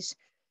qualities.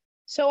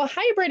 So a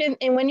hybrid,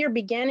 and when you're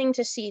beginning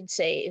to seed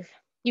save,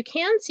 you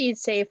can seed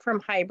save from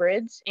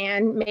hybrids,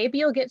 and maybe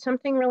you'll get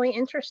something really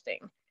interesting.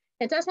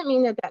 It doesn't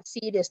mean that that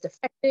seed is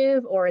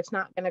defective or it's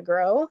not going to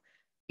grow.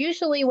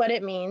 Usually what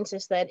it means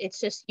is that it's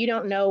just, you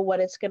don't know what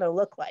it's going to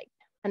look like.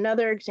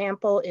 Another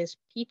example is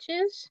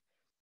peaches.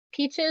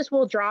 Peaches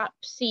will drop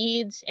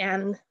seeds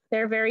and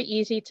they're very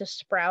easy to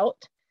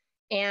sprout.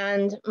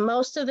 And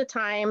most of the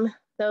time,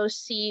 those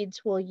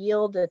seeds will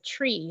yield a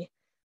tree,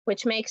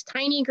 which makes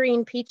tiny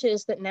green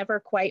peaches that never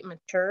quite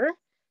mature.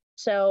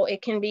 So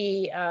it can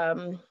be,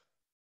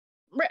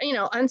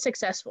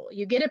 unsuccessful.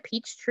 You get a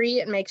peach tree,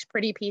 it makes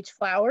pretty peach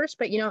flowers,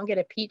 but you don't get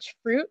a peach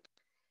fruit.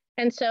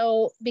 And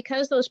so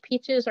because those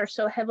peaches are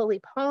so heavily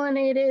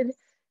pollinated,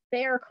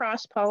 they are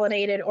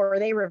cross-pollinated, or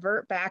they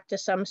revert back to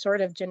some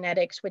sort of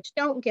genetics which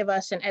don't give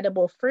us an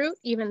edible fruit,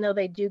 even though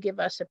they do give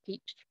us a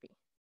peach tree.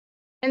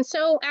 And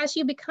so as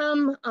you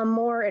become a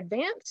more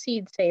advanced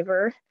seed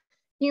saver,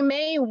 you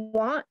may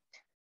want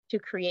to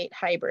create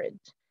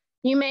hybrids.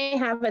 You may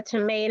have a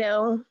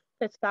tomato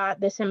that's got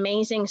this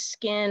amazing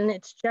skin.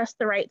 It's just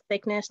the right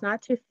thickness,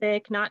 not too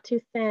thick, not too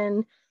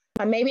thin.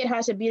 Maybe it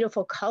has a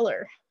beautiful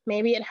color.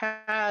 Maybe it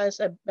has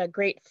a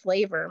great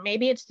flavor.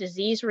 Maybe it's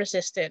disease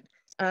resistant.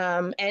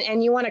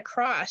 And you want to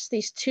cross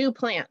these two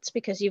plants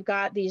because you've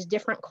got these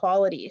different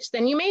qualities.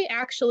 Then you may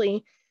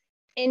actually,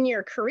 in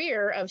your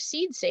career of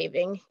seed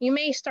saving, you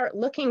may start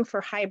looking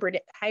for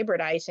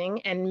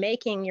hybridizing and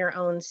making your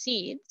own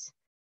seeds.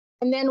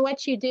 And then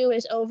what you do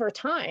is over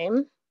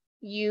time,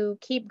 you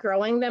keep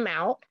growing them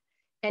out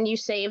and you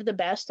save the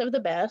best of the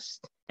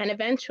best. And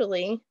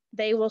eventually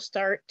they will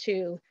start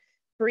to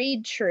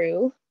breed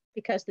true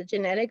because the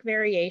genetic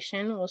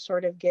variation will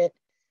sort of get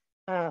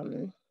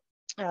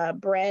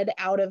bred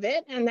out of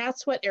it, and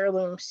that's what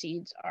heirloom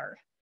seeds are.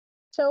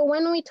 So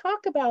when we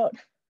talk about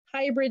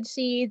hybrid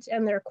seeds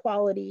and their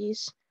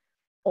qualities,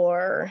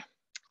 or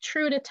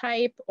true to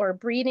type or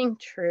breeding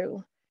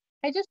true,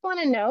 I just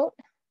want to note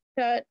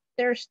that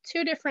there's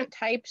two different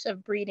types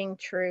of breeding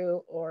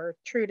true or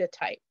true to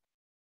type.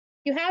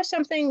 You have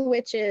something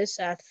which is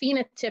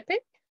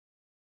phenotypic,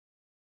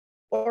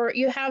 or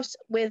you have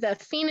with a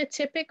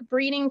phenotypic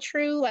breeding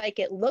true, like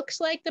it looks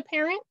like the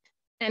parent.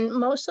 And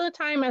most of the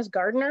time as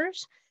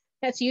gardeners,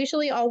 that's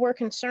usually all we're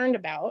concerned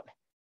about.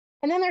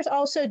 And then there's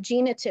also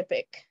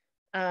genotypic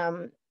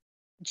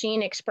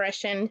gene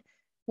expression,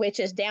 which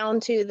is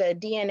down to the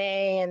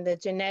DNA and the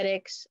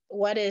genetics,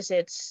 what is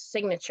its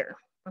signature.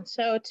 And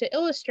so to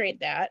illustrate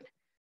that,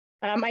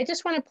 I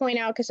just want to point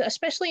out, because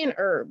especially in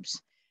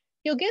herbs,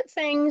 you'll get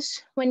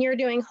things when you're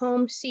doing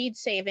home seed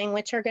saving,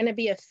 which are going to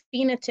be a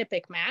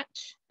phenotypic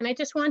match. And I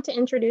just want to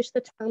introduce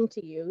the term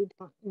to you. You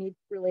don't need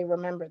to really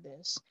remember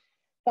this.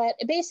 But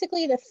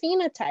basically, the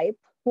phenotype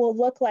will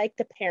look like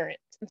the parent.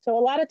 And so a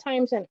lot of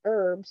times in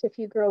herbs, if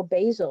you grow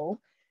basil,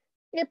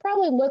 it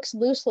probably looks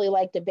loosely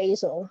like the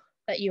basil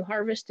that you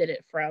harvested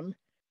it from,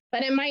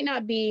 but it might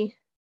not be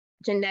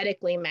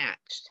genetically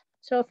matched.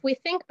 So if we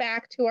think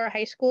back to our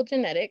high school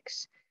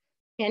genetics,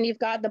 and you've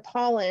got the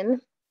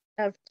pollen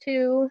of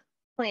two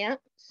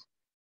plants,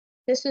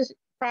 this is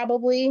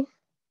probably,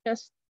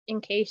 just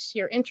in case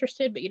you're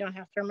interested, but you don't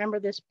have to remember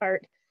this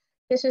part,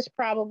 this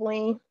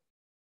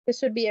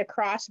would be a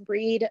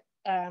crossbreed.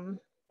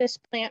 This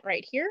plant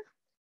right here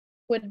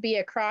would be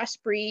a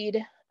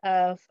crossbreed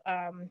of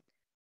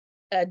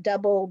a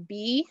double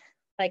B,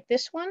 like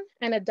this one,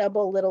 and a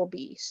double little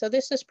b. So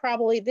this is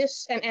probably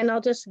this, and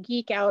I'll just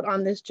geek out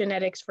on this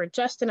genetics for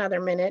just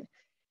another minute.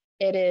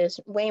 It is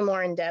way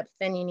more in depth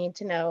than you need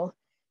to know.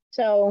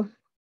 So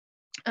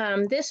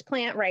this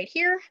plant right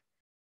here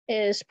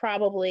is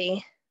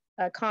probably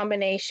a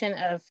combination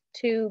of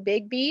two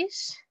big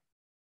B's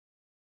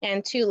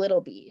and two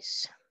little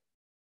b's.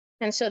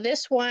 And so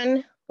this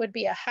one would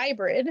be a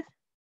hybrid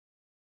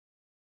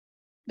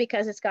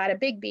because it's got a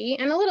big B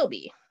and a little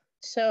b.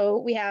 So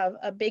we have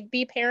a big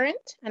B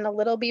parent and a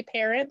little b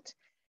parent,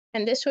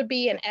 and this would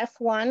be an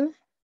F1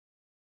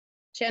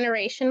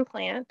 generation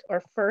plant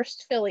or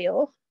first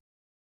filial.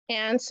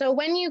 And so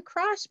when you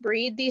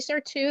crossbreed, these are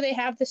two, they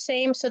have the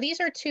same, so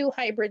these are two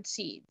hybrid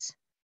seeds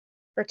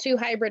or two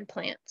hybrid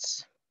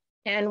plants.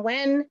 And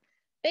when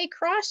they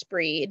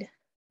crossbreed,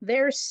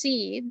 their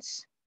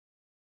seeds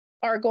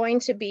are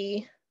going to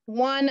be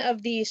one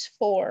of these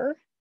four.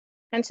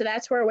 And so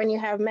that's where when you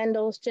have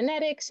Mendel's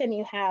genetics and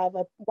you have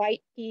a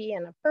white pea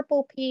and a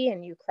purple pea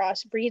and you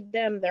crossbreed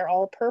them, they're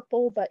all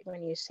purple, but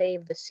when you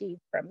save the seed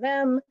from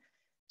them,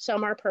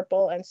 some are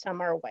purple and some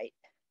are white.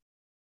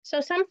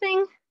 So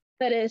something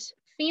that is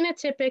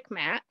phenotypic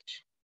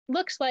match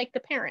looks like the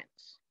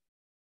parents.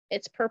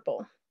 It's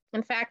purple.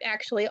 In fact,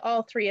 actually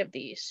all three of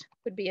these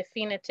would be a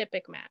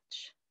phenotypic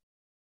match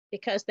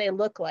because they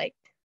look like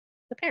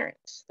the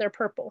parents. They're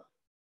purple.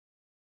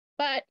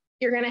 But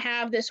you're going to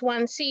have this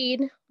one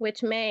seed,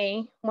 which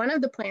one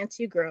of the plants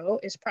you grow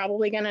is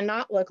probably going to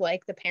not look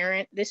like the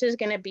parent. This is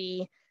going to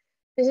be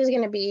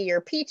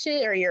your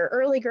peaches or your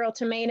early girl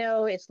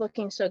tomato. It's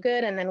looking so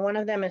good. And then one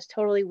of them is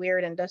totally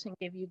weird and doesn't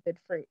give you good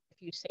fruit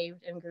if you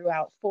saved and grew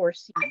out 4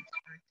 seeds,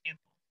 for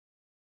example.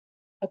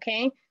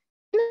 Okay.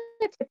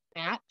 Phenotypic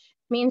match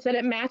means that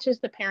it matches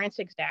the parents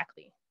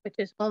exactly, which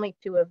is only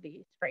 2 of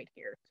these right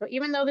here. So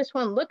even though this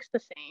one looks the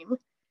same,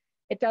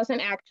 it doesn't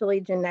actually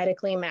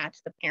genetically match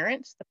the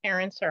parents. The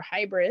parents are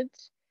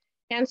hybrids.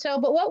 And so,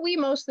 but what we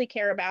mostly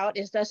care about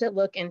is, does it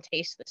look and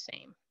taste the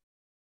same?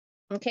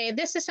 Okay,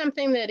 this is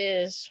something that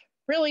is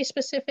really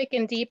specific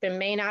and deep and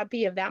may not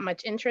be of that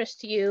much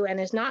interest to you and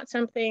is not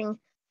something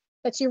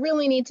that you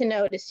really need to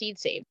know to seed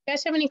save. You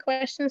guys have any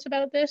questions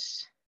about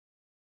this?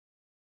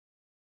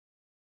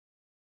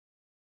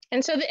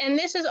 And so, and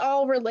this is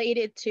all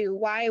related to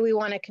why we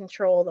want to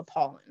control the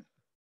pollen.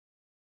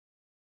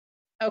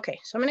 Okay,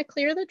 so I'm going to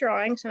clear the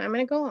drawings and I'm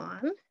going to go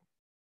on,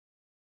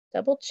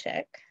 double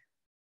check,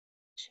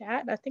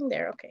 chat, nothing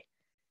there, okay.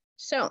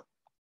 So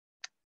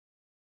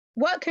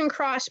what can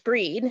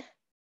crossbreed,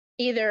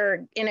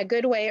 either in a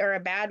good way or a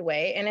bad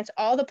way, and it's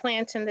all the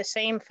plants in the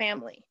same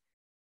family.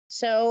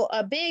 So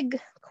a big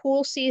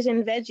cool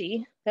season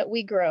veggie that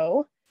we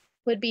grow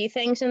would be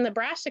things in the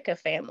brassica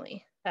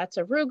family. That's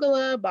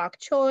arugula, bok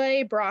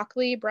choy,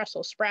 broccoli,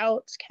 Brussels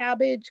sprouts,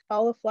 cabbage,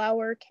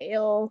 cauliflower,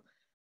 kale,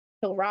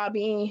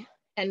 kohlrabi,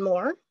 and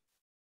more.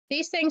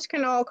 These things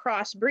can all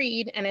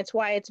crossbreed, and it's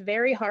why it's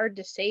very hard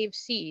to save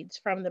seeds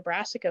from the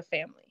brassica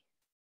family.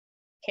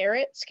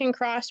 Carrots can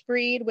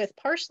crossbreed with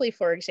parsley,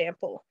 for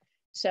example.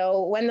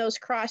 So when those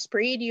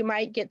crossbreed, you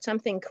might get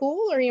something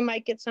cool or you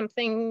might get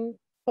something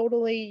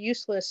totally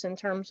useless in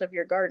terms of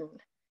your garden.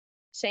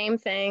 Same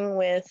thing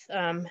with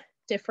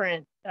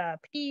different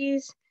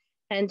peas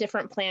and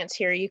different plants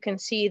here. You can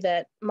see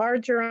that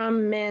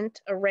marjoram,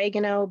 mint,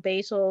 oregano,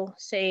 basil,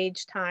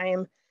 sage,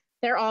 thyme,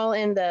 they're all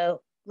in the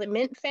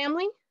mint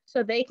family.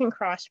 so they can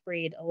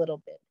crossbreed a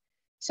little bit.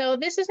 So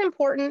this is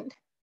important,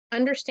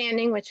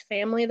 understanding which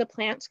family the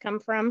plants come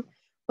from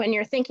when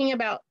you're thinking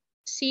about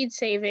seed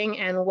saving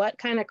and what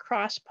kind of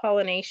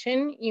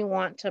cross-pollination you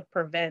want to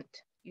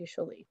prevent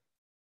usually.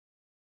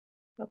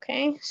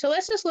 Okay, so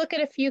let's just look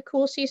at a few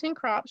cool season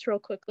crops real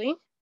quickly.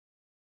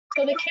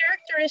 So the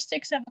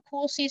characteristics of a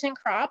cool season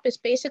crop is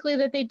basically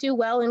that they do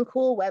well in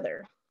cool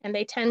weather and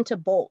they tend to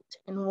bolt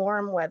in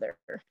warm weather,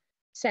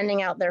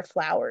 sending out their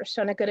flowers.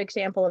 So a good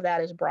example of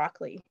that is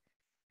broccoli.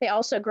 They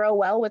also grow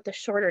well with the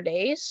shorter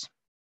days.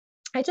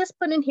 I just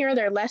put in here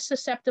they're less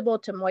susceptible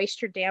to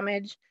moisture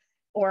damage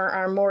or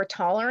are more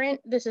tolerant.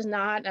 This is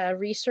not a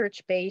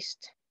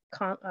research-based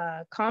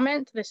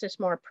comment. This is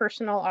more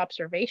personal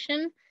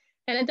observation,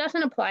 and it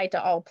doesn't apply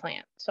to all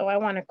plants. So I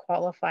want to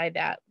qualify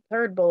that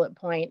third bullet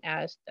point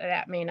as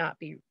that may not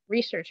be,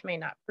 research may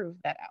not prove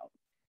that out.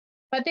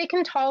 But they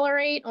can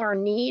tolerate or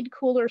need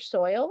cooler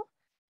soil.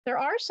 There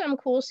are some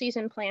cool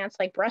season plants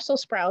like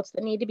Brussels sprouts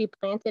that need to be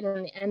planted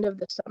in the end of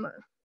the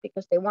summer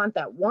because they want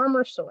that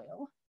warmer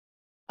soil.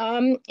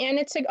 And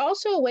it's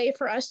also a way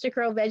for us to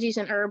grow veggies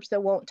and herbs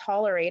that won't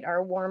tolerate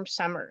our warm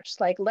summers,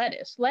 like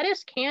lettuce.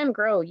 Lettuce can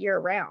grow year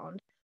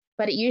round,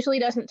 but it usually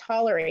doesn't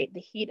tolerate the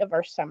heat of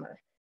our summer.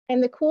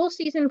 And the cool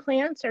season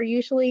plants are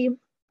usually,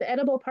 the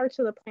edible parts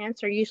of the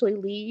plants are usually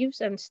leaves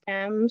and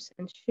stems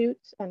and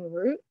shoots and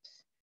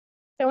roots.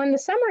 So in the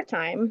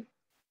summertime,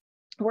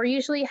 we're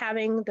usually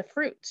having the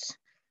fruits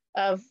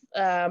of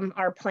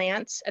our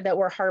plants that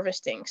we're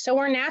harvesting. So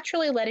we're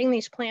naturally letting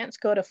these plants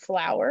go to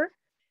flower.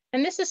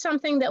 And this is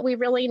something that we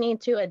really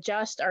need to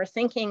adjust our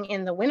thinking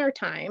in the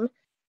wintertime,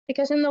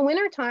 because in the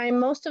wintertime,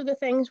 most of the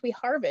things we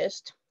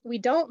harvest, we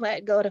don't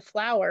let go to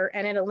flower,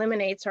 and it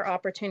eliminates our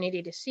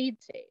opportunity to seed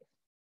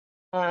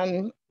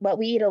save. But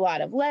we eat a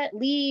lot of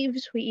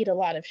leaves, we eat a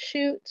lot of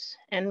shoots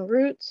and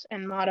roots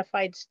and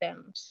modified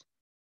stems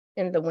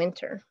in the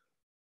winter.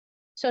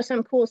 So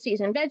some cool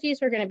season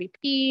veggies are going to be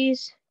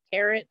peas,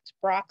 carrots,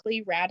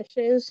 broccoli,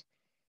 radishes.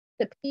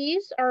 The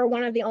peas are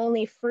one of the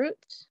only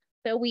fruits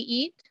that we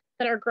eat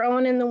that are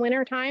grown in the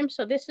wintertime.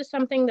 So this is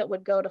something that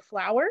would go to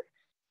flower,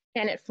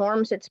 and it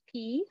forms its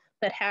pea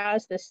that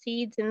has the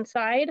seeds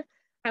inside.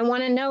 I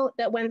want to note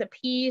that when the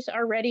peas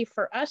are ready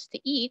for us to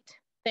eat,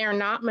 they are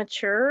not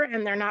mature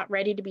and they're not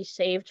ready to be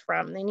saved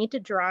from. They need to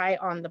dry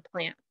on the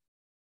plant.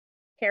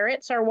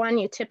 Carrots are one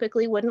you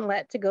typically wouldn't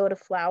let to go to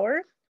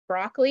flower.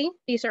 Broccoli,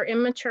 these are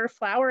immature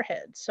flower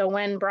heads. So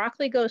when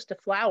broccoli goes to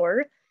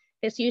flower,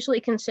 it's usually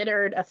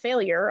considered a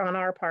failure on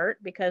our part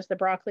because the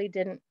broccoli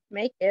didn't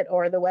make it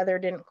or the weather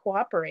didn't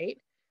cooperate.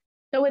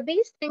 So with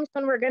these things,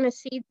 when we're going to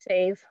seed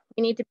save,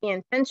 we need to be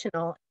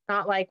intentional,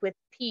 not like with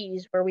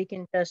peas where we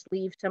can just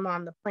leave some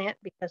on the plant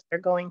because they're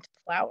going to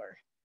flower.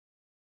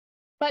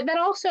 But that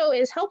also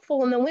is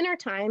helpful in the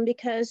wintertime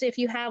because if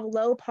you have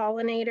low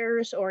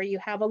pollinators or you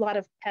have a lot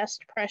of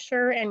pest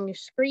pressure and you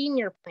screen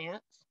your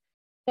plants,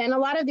 then a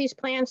lot of these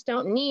plants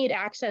don't need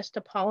access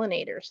to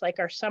pollinators like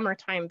our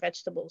summertime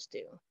vegetables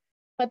do.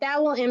 But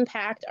that will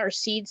impact our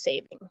seed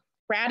saving.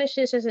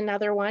 Radishes is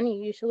another one.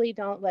 You usually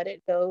don't let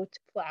it go to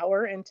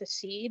flower and to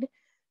seed.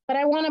 But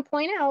I want to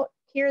point out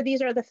here,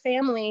 these are the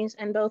families,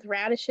 and both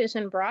radishes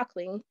and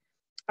broccoli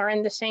are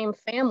in the same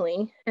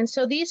family. And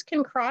so these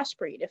can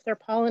crossbreed if they're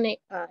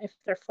if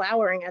they're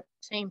flowering at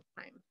the same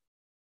time.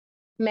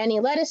 Many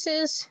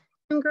lettuces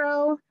can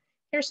grow.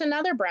 Here's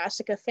another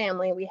brassica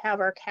family. We have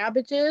our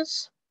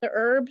cabbages. The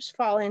herbs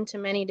fall into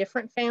many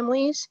different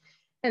families,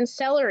 and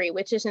celery,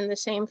 which is in the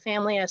same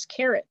family as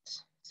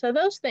carrots. So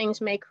those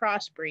things may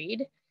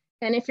crossbreed.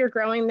 And if you're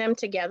growing them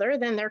together,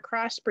 then their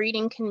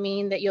crossbreeding can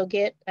mean that you'll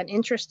get an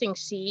interesting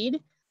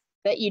seed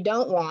that you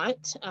don't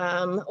want,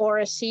 or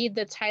a seed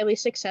that's highly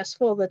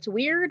successful that's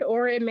weird,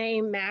 or it may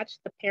match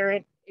the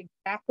parent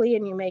exactly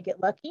and you may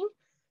get lucky.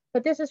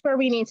 But this is where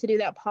we need to do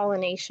that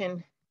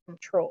pollination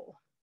control.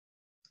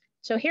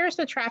 So here's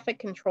the traffic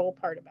control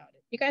part about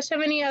it. You guys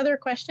have any other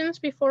questions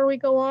before we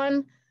go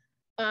on?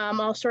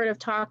 I'll sort of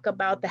talk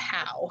about the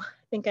how.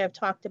 I think I've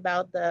talked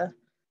about the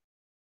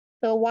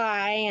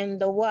why and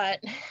the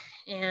what,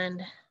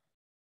 and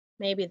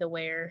maybe the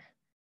where,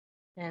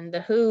 and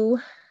the who.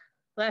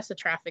 Well, that's the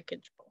traffic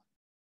control.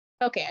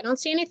 Okay, I don't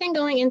see anything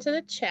going into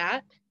the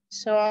chat,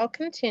 so I'll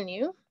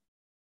continue.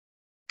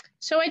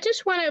 So I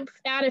just want to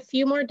add a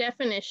few more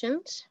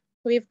definitions.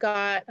 We've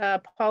got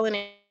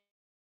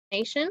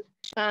pollination,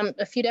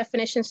 a few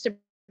definitions to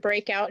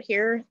break out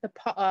here. The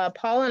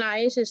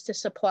pollinize is to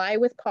supply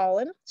with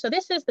pollen. So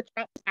this is the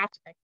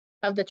aspect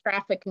of the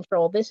traffic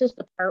control. This is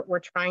the part we're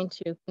trying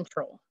to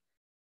control.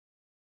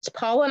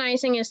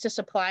 Pollinizing is to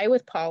supply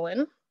with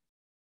pollen,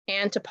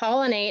 and to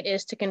pollinate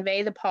is to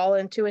convey the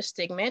pollen to a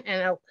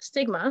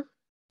stigma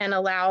and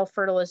allow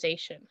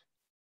fertilization.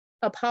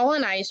 A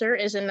pollinizer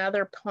is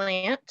another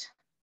plant.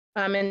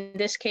 In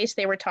this case,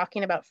 they were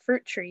talking about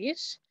fruit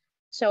trees.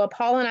 So a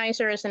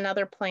pollinizer is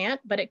another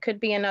plant, but it could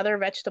be another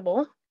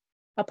vegetable.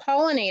 A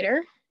pollinator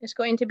is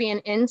going to be an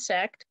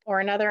insect or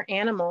another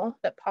animal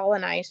that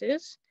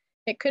pollinizes.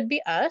 It could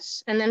be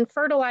us. And then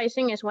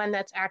fertilizing is when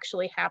that's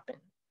actually happened.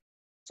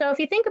 So if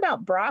you think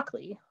about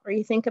broccoli, or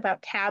you think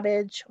about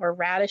cabbage or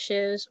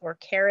radishes or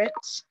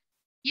carrots,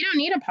 you don't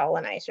need a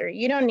pollinizer.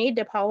 You don't need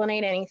to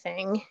pollinate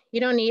anything.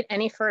 You don't need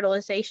any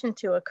fertilization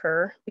to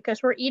occur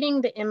because we're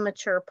eating the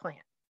immature plant.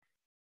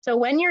 So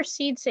when you're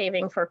seed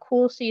saving for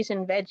cool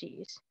season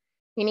veggies,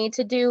 you need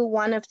to do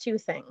one of two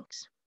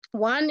things.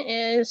 One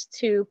is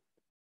to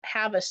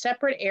have a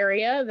separate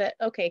area that,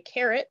 okay,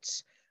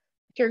 carrots,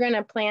 if you're going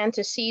to plan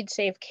to seed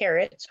save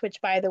carrots,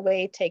 which by the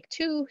way, take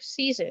 2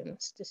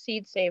 seasons to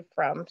seed save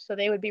from, so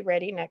they would be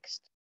ready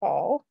next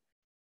fall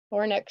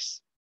or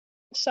next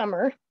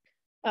summer.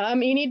 You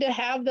need to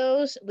have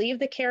those, leave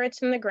the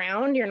carrots in the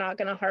ground. You're not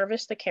going to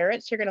harvest the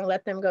carrots. You're going to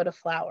let them go to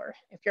flower.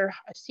 If you're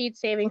seed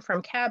saving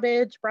from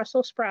cabbage,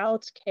 Brussels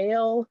sprouts,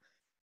 kale,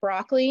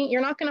 broccoli,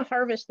 you're not going to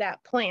harvest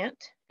that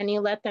plant and you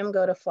let them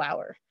go to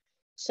flower.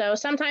 So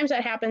sometimes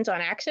that happens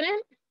on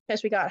accident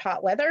because we got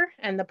hot weather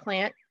and the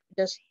plant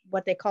just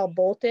what they call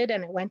bolted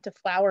and it went to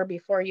flower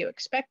before you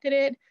expected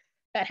it.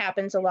 That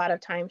happens a lot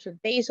of times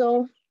with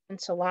basil and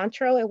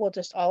cilantro. It will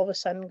just all of a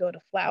sudden go to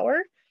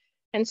flower.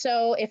 And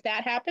so if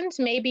that happens,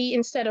 maybe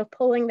instead of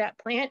pulling that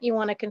plant, you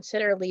want to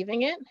consider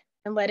leaving it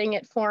and letting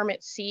it form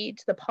its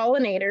seeds. The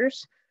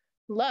pollinators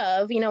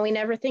love, we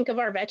never think of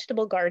our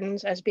vegetable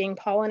gardens as being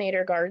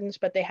pollinator gardens,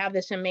 but they have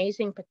this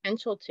amazing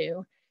potential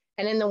to.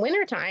 And in the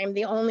wintertime,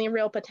 the only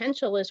real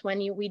potential is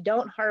when we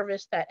don't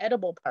harvest that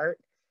edible part.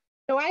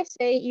 So I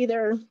say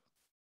either,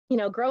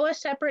 grow a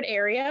separate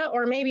area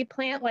or maybe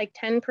plant like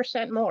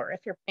 10% more.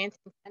 If you're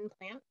planting 10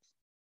 plants,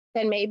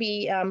 then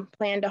maybe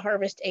plan to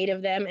harvest 8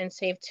 of them and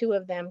save 2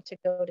 of them to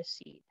go to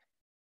seed.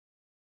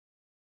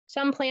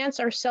 Some plants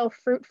are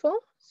self-fruitful,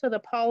 so the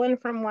pollen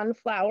from one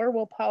flower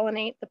will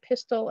pollinate the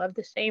pistil of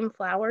the same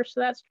flower. So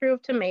that's true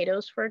of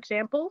tomatoes, for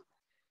example.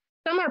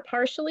 Some are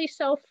partially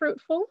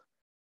self-fruitful.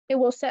 It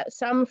will set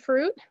some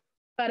fruit,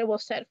 but it will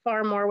set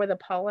far more with a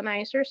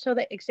pollinizer. So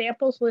the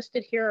examples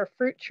listed here are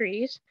fruit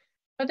trees,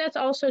 but that's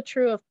also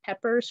true of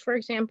peppers, for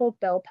example.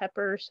 Bell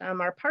peppers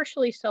are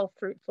partially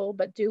self-fruitful,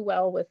 but do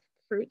well with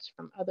fruits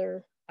from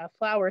other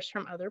flowers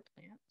from other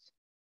plants.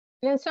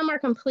 And then some are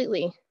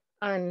completely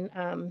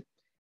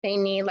they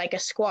need like a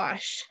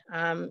squash.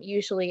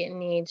 Usually it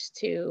needs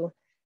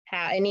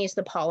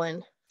the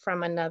pollen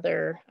from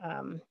another,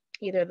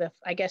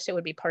 I guess it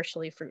would be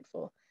partially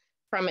fruitful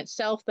from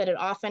itself, but it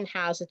often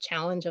has a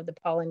challenge of the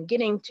pollen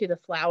getting to the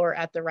flower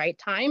at the right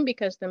time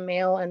because the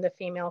male and the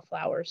female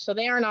flowers, so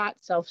they are not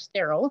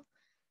self-sterile.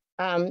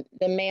 The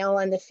male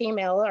and the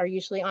female are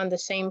usually on the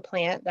same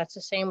plant. That's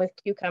the same with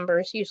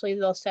cucumbers. Usually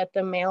they'll set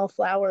the male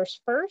flowers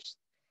first,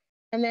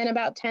 and then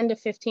about 10 to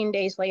 15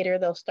 days later,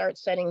 they'll start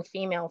setting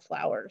female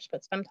flowers.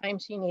 But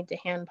sometimes you need to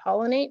hand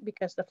pollinate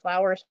because the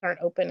flowers aren't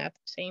open at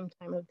the same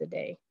time of the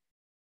day.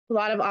 A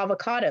lot of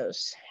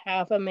avocados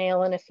have a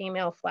male and a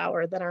female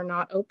flower that are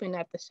not open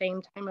at the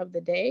same time of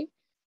the day.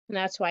 And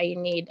that's why you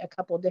need a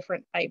couple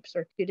different types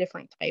or 2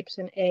 different types,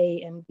 an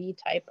A and B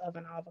type of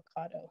an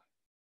avocado.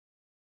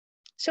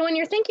 So when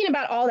you're thinking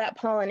about all that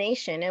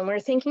pollination and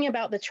we're thinking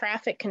about the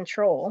traffic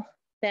control,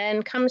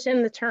 then comes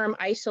in the term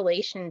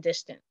isolation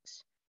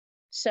distance.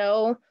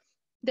 So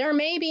there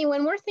may be,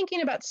 when we're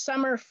thinking about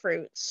summer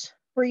fruits,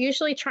 we're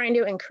usually trying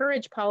to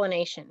encourage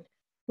pollination.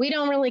 We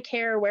don't really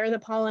care where the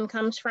pollen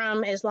comes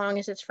from as long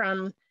as it's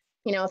from,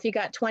 if you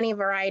got 20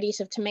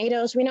 varieties of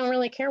tomatoes, we don't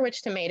really care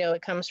which tomato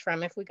it comes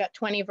from. If we got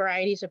 20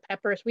 varieties of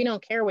peppers, we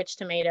don't care which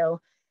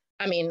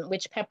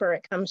pepper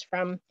it comes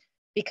from,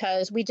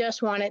 because we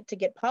just want it to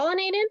get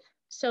pollinated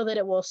so that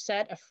it will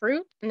set a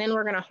fruit, and then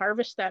we're going to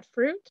harvest that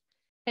fruit.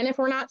 And if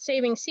we're not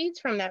saving seeds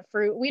from that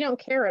fruit, we don't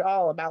care at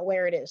all about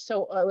where it is.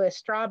 So with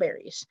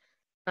strawberries,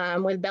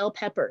 with bell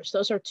peppers,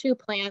 those are 2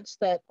 plants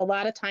that a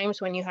lot of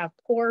times when you have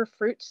poor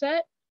fruit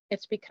set,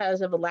 it's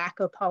because of a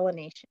lack of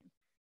pollination.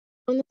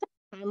 On the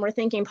second time, we're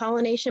thinking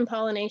pollination,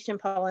 pollination,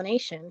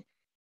 pollination.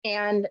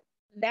 And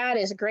that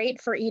is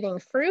great for eating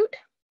fruit.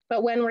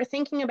 But when we're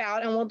thinking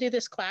about, and we'll do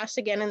this class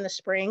again in the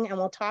spring, and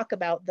we'll talk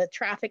about the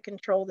traffic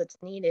control that's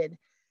needed,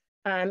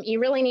 you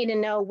really need to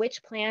know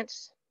which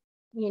plants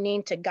you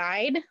need to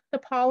guide the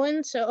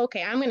pollen. So,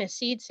 okay, I'm going to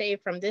seed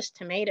save from this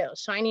tomato.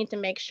 So I need to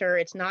make sure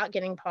it's not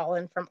getting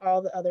pollen from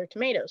all the other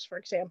tomatoes, for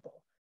example.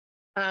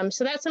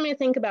 So that's something to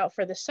think about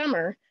for the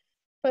summer.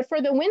 But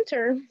for the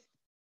winter,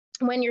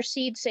 when you're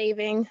seed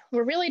saving, we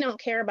really don't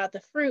care about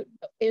the fruit.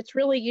 It's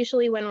really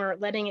usually when we're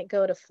letting it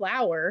go to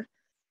flower,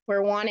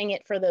 we're wanting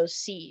it for those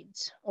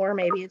seeds, or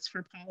maybe it's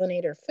for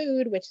pollinator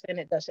food, which then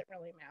it doesn't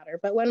really matter.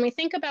 But when we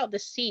think about the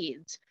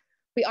seeds,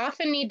 we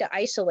often need to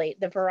isolate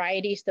the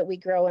varieties that we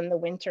grow in the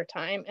winter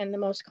time. And the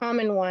most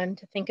common one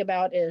to think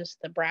about is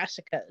the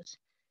brassicas.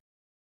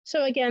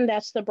 So again,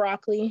 that's the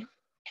broccoli,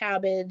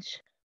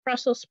 cabbage,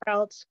 Brussels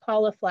sprouts,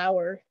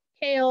 cauliflower,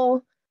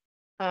 kale,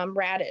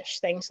 radish,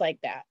 things like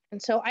that. And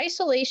so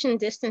isolation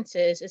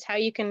distances is how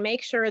you can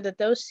make sure that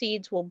those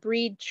seeds will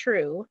breed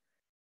true,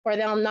 or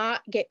they'll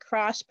not get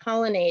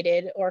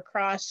cross-pollinated or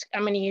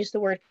I'm going to use the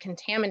word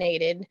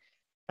contaminated,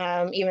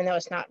 even though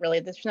it's not really,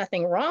 there's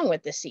nothing wrong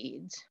with the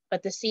seeds,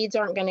 but the seeds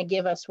aren't going to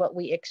give us what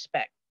we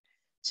expect.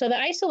 So the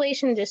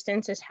isolation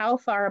distance is how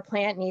far a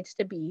plant needs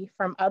to be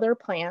from other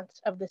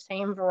plants of the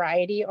same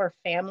variety or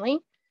family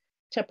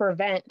to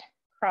prevent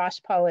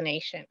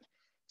cross-pollination.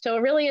 So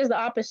it really is the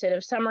opposite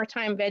of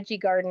summertime veggie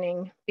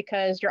gardening,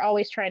 because you're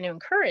always trying to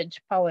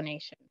encourage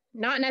pollination,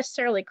 not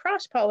necessarily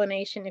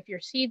cross-pollination if you're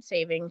seed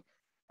saving,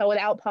 but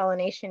without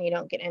pollination, you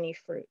don't get any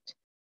fruit.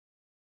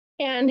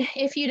 And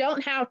if you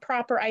don't have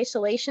proper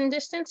isolation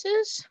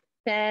distances,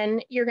 then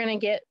you're going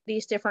to get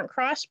these different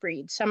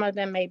crossbreeds. Some of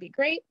them may be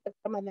great, but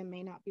some of them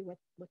may not be what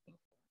you're looking for.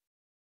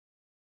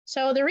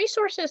 So the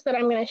resources that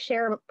I'm going to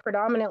share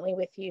predominantly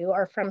with you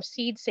are from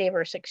Seed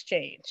Savers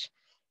Exchange.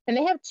 And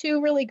they have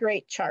two really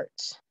great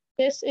charts.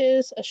 This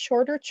is a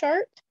shorter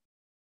chart,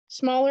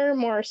 smaller,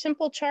 more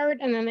simple chart,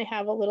 and then they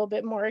have a little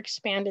bit more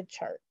expanded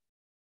chart.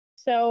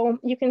 So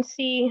you can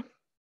see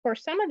for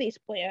some of these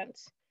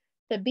plants,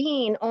 the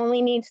bean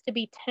only needs to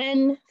be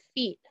 10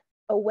 feet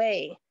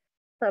away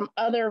from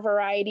other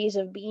varieties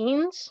of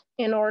beans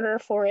in order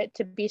for it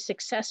to be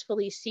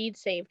successfully seed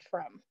saved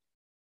from.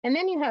 And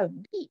then you have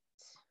beets.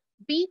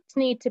 Beets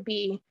need to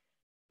be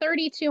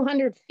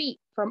 3,200 feet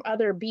from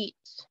other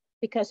beets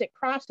because it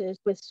crosses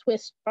with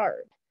Swiss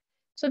chard.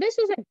 So this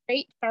is a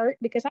great chart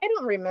because I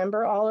don't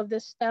remember all of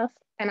this stuff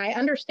and I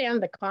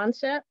understand the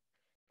concept,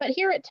 but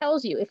here it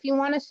tells you if you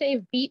want to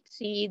save beet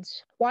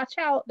seeds, watch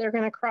out, they're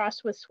going to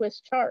cross with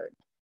Swiss chard.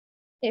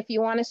 If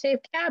you want to save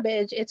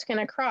cabbage, it's going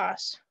to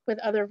cross with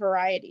other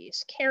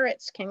varieties.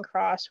 Carrots can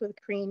cross with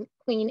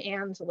Queen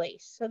Anne's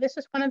lace. So this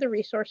is one of the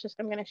resources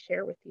I'm going to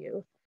share with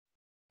you.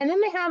 And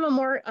then they have a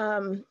more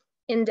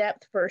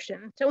in-depth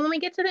version. So when we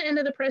get to the end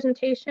of the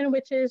presentation,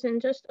 which is in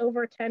just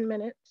over 10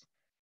 minutes,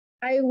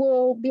 I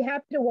will be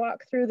happy to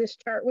walk through this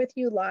chart with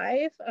you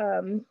live,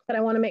 but I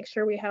want to make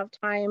sure we have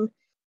time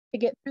to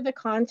get through the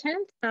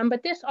content.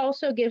 But this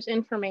also gives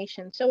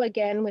information. So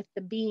again, with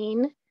the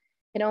bean,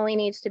 it only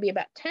needs to be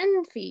about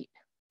 10 feet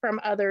from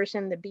others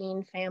in the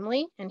bean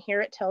family. And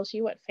here it tells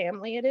you what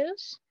family it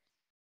is.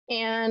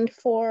 And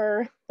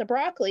for the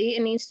broccoli,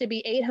 it needs to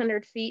be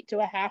 800 feet to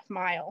a half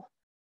mile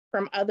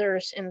from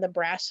others in the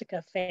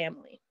Brassica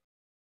family.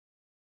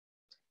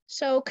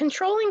 So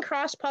controlling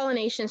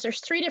cross-pollinations, there's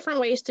three different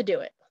ways to do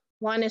it.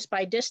 One is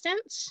by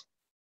distance,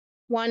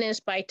 one is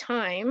by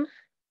time,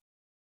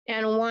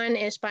 and one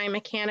is by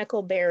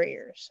mechanical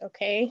barriers,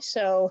 okay?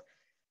 So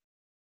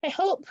I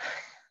hope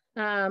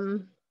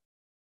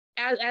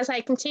as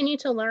I continue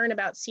to learn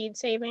about seed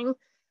saving,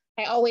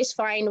 I always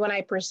find when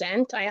I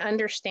present, I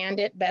understand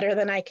it better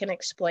than I can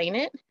explain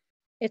it.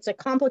 It's a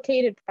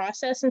complicated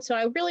process. And so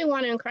I really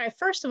want to encourage,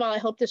 first of all, I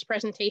hope this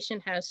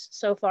presentation has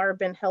so far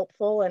been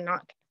helpful and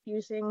not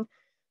confusing.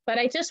 But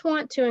I just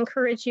want to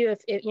encourage you,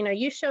 if you know,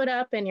 you showed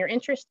up and you're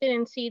interested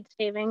in seed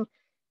saving,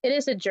 it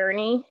is a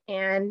journey.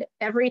 And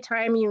every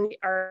time you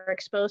are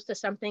exposed to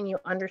something, you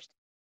understand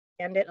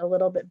it a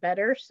little bit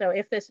better. So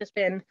if this has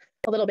been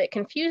a little bit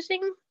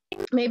confusing,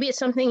 maybe it's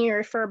something you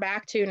refer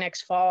back to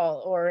next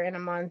fall or in a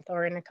month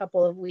or in a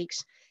couple of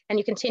weeks, and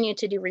you continue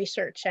to do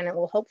research, and it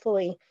will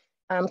hopefully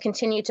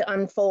continue to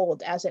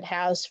unfold as it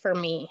has for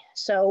me.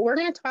 So we're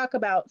going to talk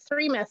about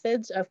three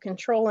methods of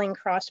controlling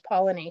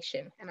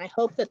cross-pollination. And I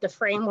hope that the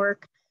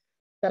framework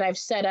that I've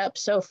set up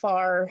so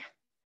far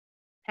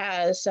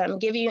has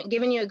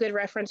given you a good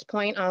reference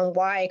point on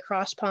why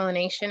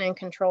cross-pollination and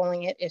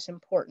controlling it is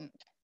important.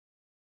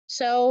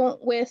 So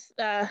with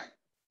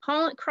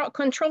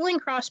controlling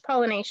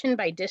cross-pollination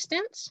by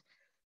distance,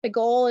 the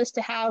goal is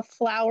to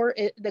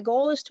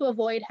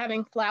avoid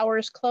having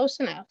flowers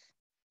close enough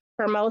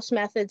for most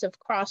methods of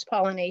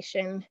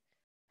cross-pollination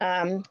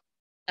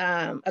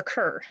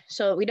occur.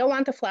 So we don't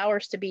want the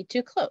flowers to be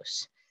too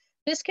close.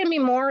 This can be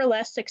more or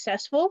less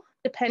successful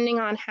depending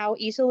on how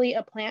easily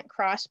a plant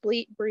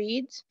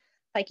crossbreeds.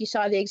 Like you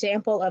saw the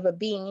example of a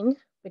bean,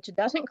 which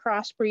doesn't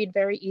crossbreed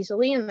very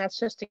easily, and that's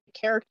just a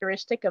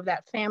characteristic of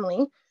that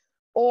family.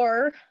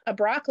 Or a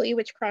broccoli,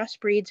 which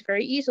crossbreeds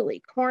very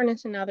easily. Corn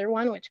is another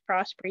one which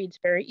crossbreeds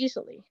very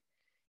easily.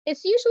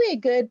 It's usually a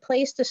good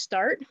place to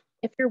start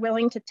if you're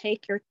willing to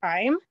take your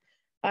time.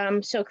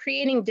 So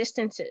creating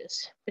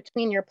distances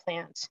between your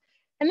plants.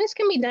 And this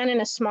can be done in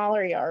a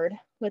smaller yard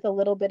with a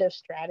little bit of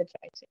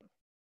strategizing.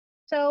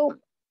 So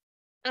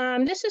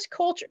this is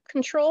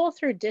control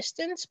through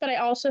distance, but I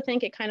also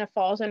think it kind of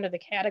falls under the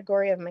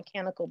category of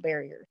mechanical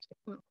barriers. I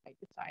couldn't quite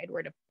decide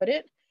where to put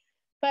it.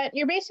 But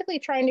you're basically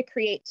trying to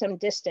create some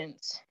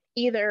distance.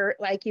 Either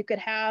like you could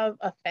have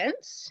a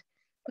fence,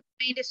 which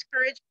may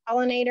discourage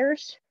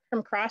pollinators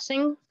from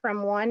crossing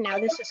from one. Now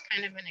this is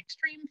kind of an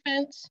extreme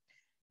fence.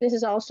 This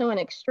is also an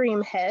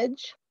extreme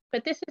hedge,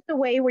 but this is the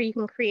way where you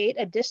can create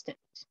a distance.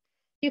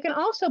 You can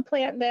also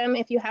plant them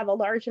if you have a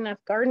large enough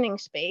gardening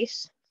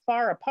space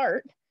far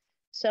apart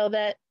so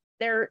that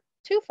they're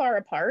too far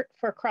apart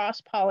for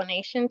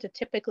cross-pollination to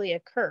typically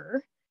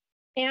occur.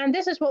 And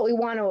this is what we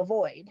want to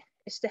avoid,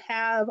 is to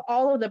have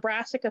all of the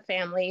Brassica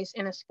families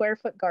in a square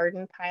foot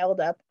garden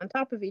piled up on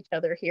top of each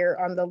other here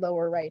on the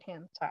lower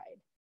right-hand side.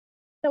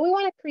 So we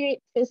want to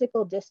create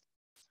physical distance.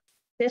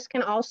 This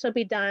can also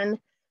be done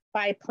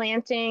by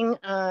planting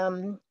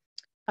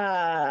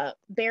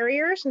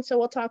barriers. And so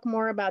we'll talk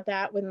more about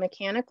that with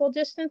mechanical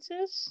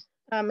distances,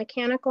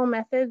 mechanical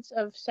methods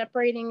of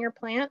separating your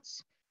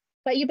plants.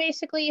 But you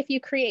basically, if you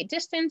create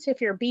distance,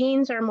 if your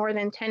beans are more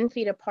than 10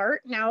 feet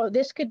apart, now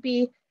this could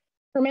be,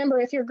 remember,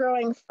 if you're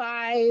growing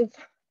 5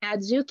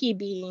 adzuki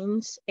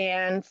beans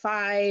and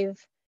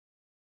 5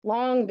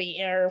 long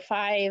bean or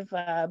 5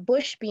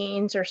 bush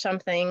beans or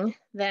something,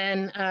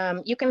 then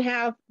you can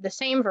have the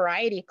same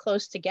variety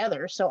close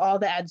together. So all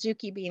the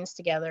adzuki beans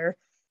together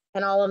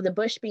and all of the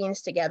bush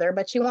beans together,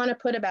 but you want to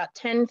put about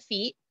 10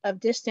 feet of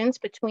distance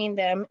between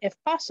them if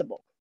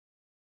possible.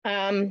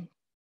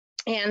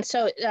 And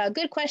so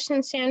good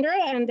question, Sandra.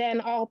 And then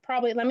I'll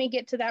probably, let me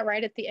get to that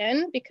right at the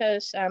end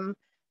because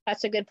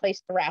that's a good place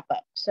to wrap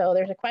up. So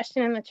there's a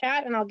question in the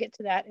chat and I'll get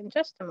to that in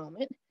just a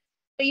moment.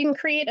 So you can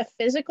create a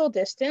physical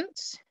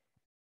distance.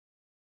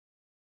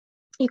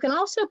 You can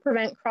also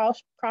prevent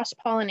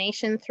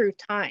cross-pollination through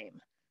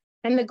time.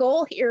 And the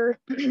goal here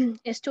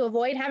is to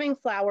avoid having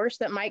flowers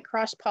that might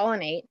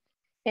cross-pollinate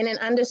in an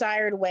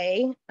undesired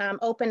way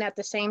open at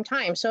the same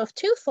time. So if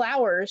 2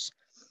 flowers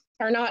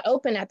are not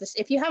open at this,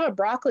 if you have a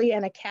broccoli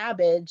and a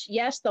cabbage,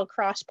 yes, they'll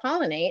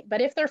cross-pollinate,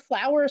 but if their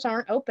flowers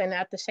aren't open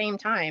at the same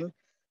time,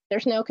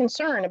 there's no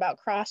concern about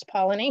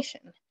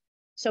cross-pollination.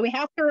 So we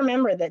have to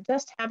remember that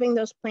just having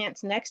those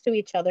plants next to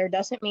each other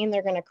doesn't mean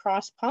they're going to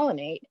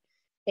cross-pollinate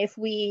if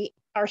we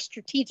are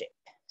strategic.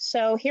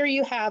 So here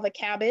you have a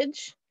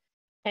cabbage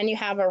and you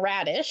have a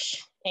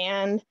radish,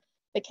 and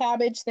the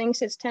cabbage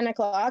thinks it's 10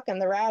 o'clock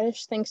and the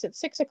radish thinks it's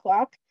 6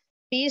 o'clock.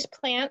 These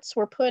plants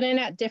were put in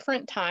at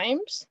different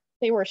times.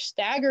 They were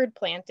staggered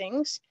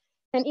plantings.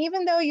 And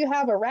even though you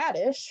have a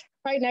radish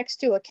right next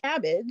to a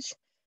cabbage,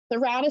 the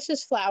radish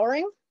is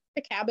flowering,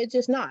 the cabbage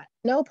is not.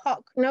 No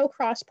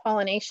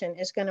cross-pollination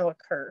is going to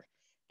occur.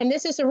 And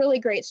this is a really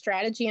great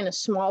strategy in a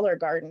smaller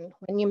garden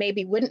when you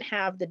maybe wouldn't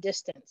have the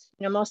distance.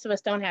 You know, most of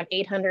us don't have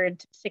 800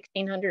 to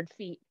 1600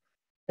 feet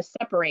to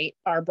separate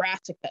our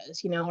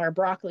brassicas, you know, our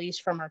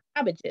broccolis from our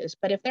cabbages.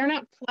 But if they're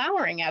not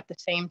flowering at the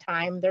same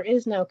time, there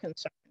is no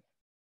concern.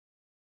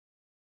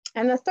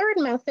 And the third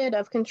method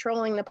of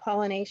controlling the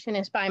pollination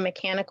is by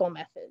mechanical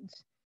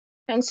methods.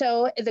 And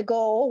so the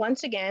goal,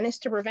 once again, is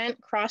to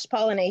prevent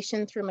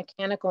cross-pollination through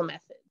mechanical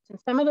methods. And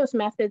some of those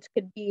methods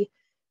could be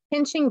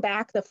pinching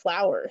back the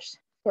flowers,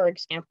 for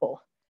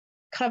example.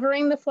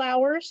 Covering the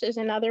flowers is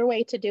another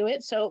way to do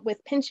it. So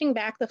with pinching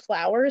back the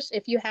flowers,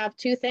 if you have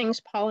 2 things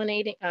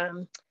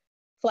pollinating,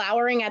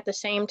 flowering at the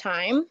same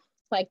time,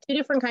 like 2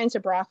 different kinds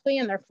of broccoli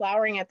and they're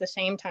flowering at the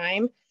same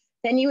time,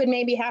 then you would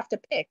maybe have to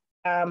pick.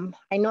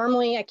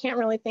 I can't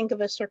really think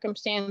of a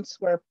circumstance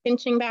where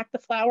pinching back the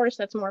flowers,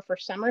 that's more for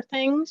summer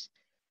things,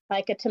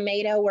 like a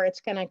tomato where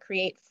it's going to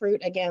create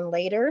fruit again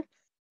later.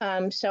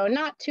 So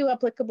not too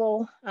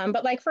applicable,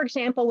 but like for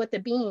example with the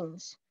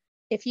beans,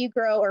 if you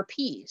grow, or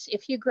peas,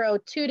 if you grow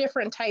 2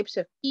 different types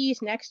of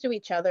peas next to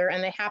each other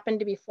and they happen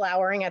to be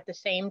flowering at the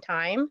same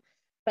time,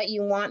 but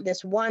you want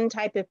this one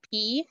type of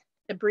pea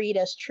to breed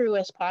as true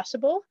as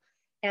possible,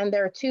 and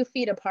they're 2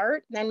 feet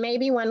apart, then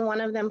maybe when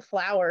one of them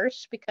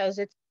flowers, because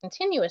it's a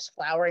continuous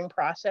flowering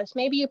process,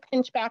 maybe you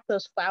pinch back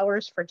those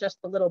flowers for just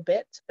a little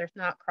bit so there's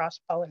not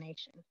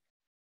cross-pollination.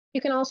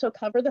 You can also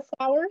cover the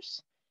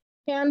flowers,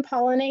 hand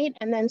pollinate,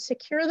 and then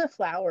secure the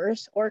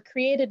flowers or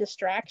create a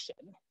distraction.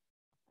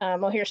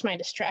 Well, here's my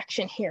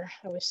distraction here.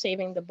 I was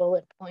saving the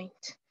bullet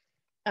point.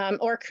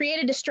 Or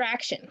create a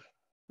distraction,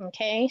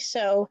 okay?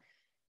 So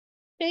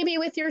maybe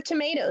with your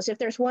tomatoes, if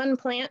there's one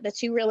plant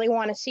that you really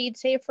want to seed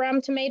save from,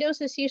 tomatoes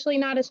is usually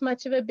not as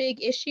much of a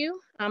big issue.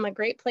 A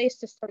great place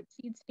to start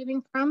seed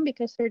saving from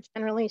because they're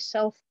generally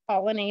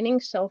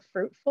self-pollinating,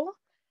 self-fruitful.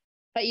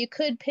 But you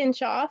could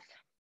pinch off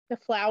the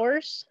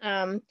flowers.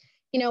 You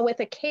know, with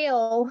a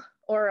kale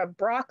or a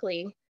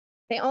broccoli,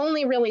 they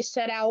only really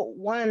set out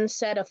one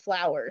set of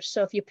flowers.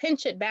 So if you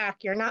pinch it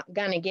back, you're not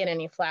going to get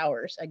any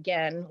flowers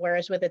again.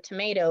 Whereas with a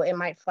tomato, it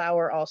might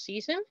flower all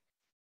season.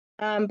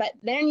 But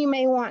then you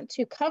may want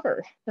to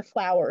cover the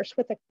flowers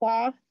with a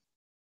cloth,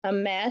 a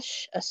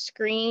mesh, a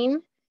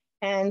screen.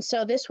 And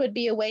so this would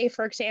be a way,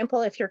 for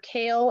example, if your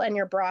kale and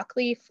your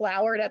broccoli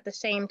flowered at the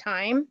same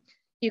time,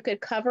 you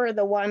could cover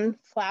the one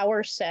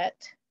flower set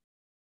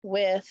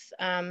with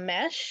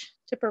mesh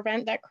to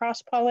prevent that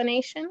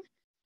cross-pollination.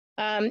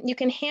 You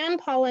can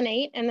hand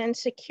pollinate and then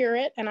secure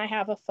it. And I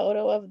have a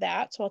photo of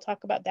that. So I'll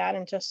talk about that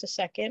in just a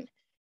second.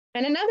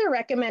 And another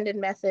recommended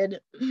method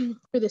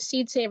for the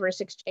Seed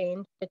Savers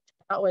Exchange, which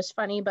I thought was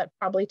funny, but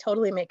probably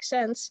totally makes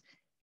sense,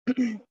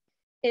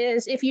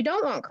 is if you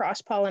don't want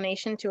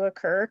cross-pollination to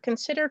occur,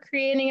 consider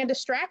creating a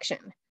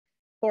distraction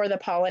for the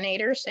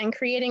pollinators and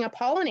creating a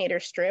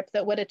pollinator strip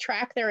that would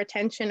attract their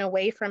attention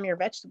away from your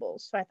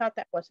vegetables. So I thought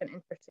that was an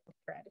interesting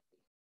strategy.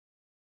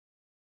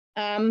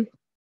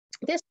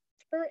 This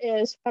picture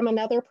is from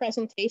another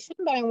presentation,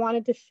 but I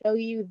wanted to show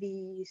you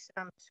these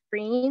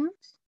screens.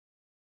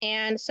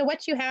 And so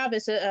what you have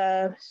is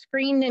a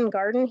screened-in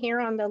garden here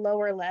on the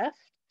lower left,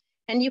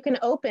 and you can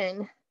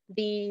open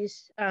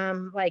these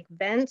like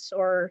vents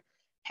or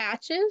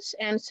patches.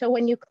 And so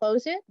when you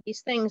close it,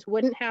 these things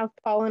wouldn't have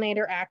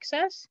pollinator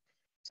access.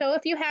 So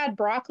if you had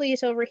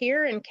broccolis over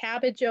here and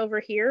cabbage over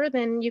here,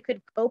 then you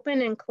could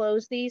open and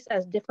close these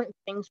as different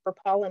things for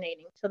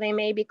pollinating. So they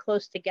may be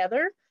close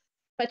together,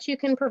 but you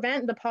can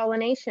prevent the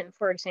pollination,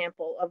 for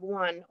example, of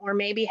one, or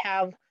maybe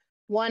have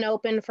one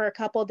open for a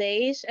couple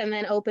days and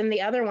then open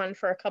the other one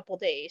for a couple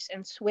days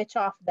and switch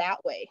off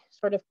that way,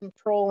 sort of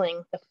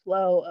controlling the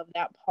flow of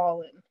that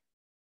pollen.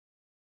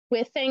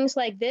 With things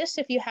like this,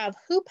 if you have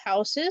hoop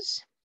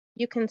houses,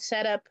 you can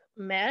set up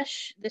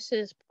mesh. This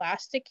is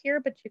plastic here,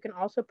 but you can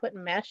also put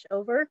mesh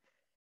over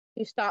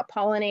to stop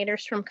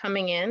pollinators from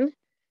coming in.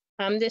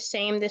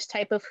 This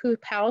type of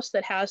hoop house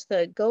that has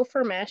the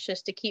gopher mesh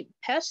is to keep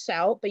pests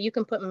out, but you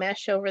can put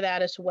mesh over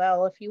that as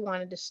well if you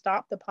wanted to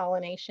stop the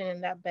pollination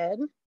in that bed.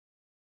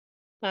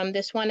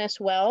 This one as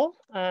well,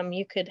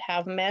 you could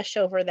have mesh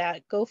over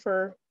that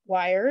gopher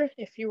wire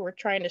if you were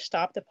trying to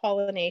stop the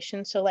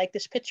pollination. So like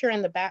this picture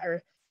in the back,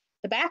 or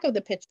the back of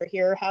the picture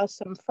here has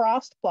some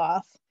frost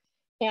cloth,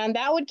 and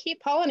that would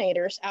keep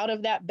pollinators out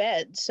of that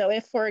bed. So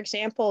if, for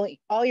example,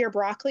 all your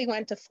broccoli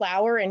went to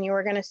flower and you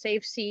were going to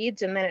save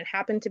seeds, and then it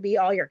happened to be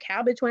all your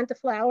cabbage went to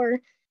flower,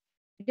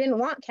 you didn't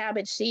want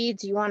cabbage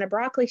seeds, you wanted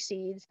broccoli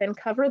seeds, then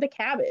cover the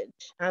cabbage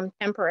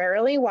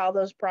temporarily while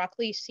those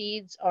broccoli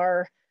seeds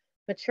are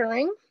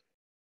maturing.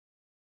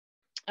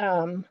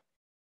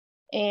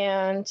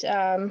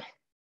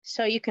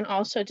 So you can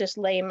also just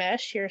lay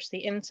mesh. Here's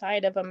the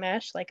inside of a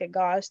mesh, like a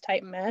gauze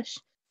type mesh.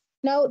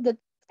 Note the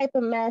type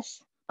of mesh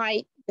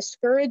might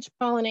discourage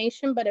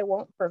pollination, but it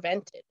won't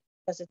prevent it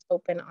because it's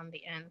open on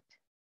the end.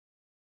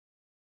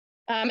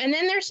 And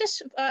then there's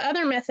this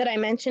other method I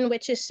mentioned,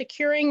 which is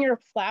securing your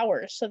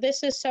flowers. So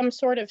this is some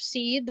sort of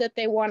seed that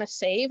they want to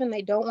save and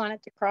they don't want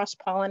it to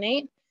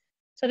cross-pollinate.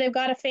 So they've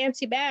got a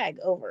fancy bag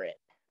over it.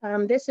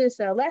 This is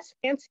less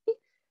fancy.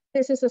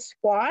 This is a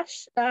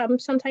squash,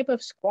 some type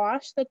of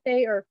squash that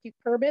or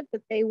cucurbit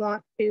that they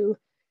want to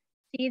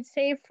seed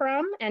save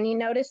from. And you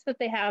notice that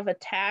they have a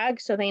tag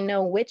so they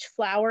know which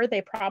flower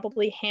they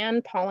probably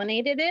hand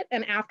pollinated it.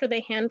 And after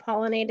they hand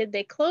pollinated,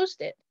 they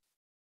closed it.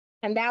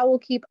 And that will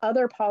keep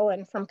other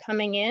pollen from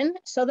coming in.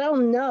 So they'll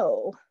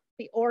know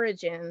the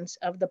origins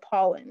of the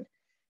pollen.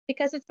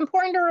 Because it's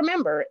important to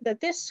remember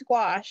that this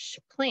squash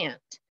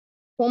plant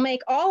will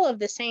make all of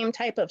the same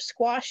type of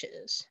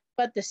squashes,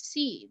 but the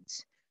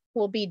seeds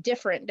will be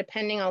different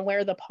depending on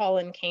where the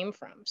pollen came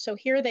from. So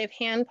here they've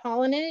hand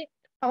pollinated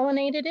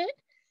it.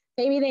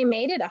 Maybe they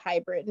made it a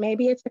hybrid.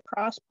 Maybe it's a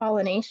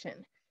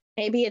cross-pollination.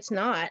 Maybe it's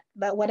not,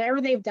 but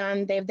whatever they've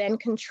done, they've then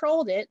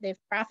controlled it. They've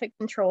traffic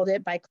controlled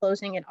it by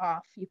closing it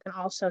off. You can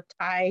also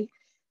tie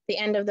the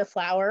end of the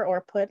flower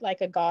or put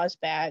like a gauze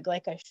bag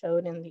like I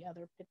showed in the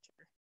other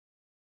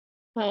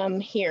picture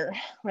here,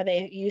 where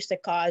they used a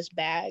gauze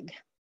bag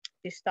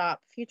to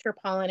stop future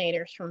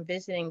pollinators from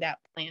visiting that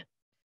plant.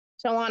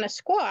 So on a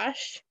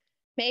squash,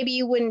 maybe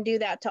you wouldn't do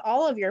that to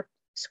all of your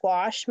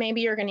squash.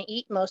 Maybe you're going to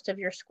eat most of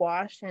your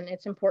squash, and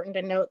it's important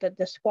to note that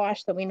the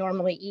squash that we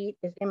normally eat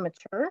is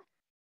immature.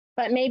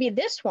 But maybe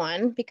this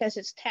one, because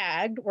it's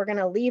tagged, we're going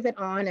to leave it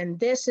on, and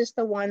this is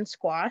the one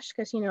squash,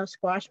 because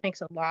squash makes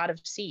a lot of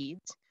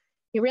seeds.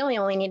 You really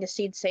only need to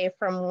seed save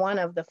from one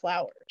of the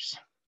flowers.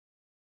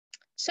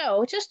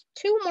 So just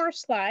 2 more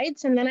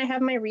slides, and then I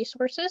have my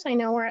resources. I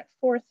know we're at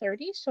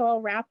 4:30, so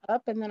I'll wrap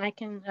up, and then I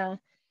can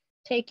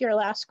take your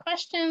last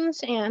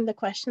questions and the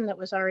question that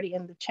was already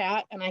in the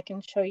chat, and I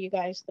can show you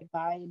guys the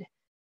guide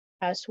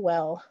as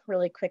well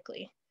really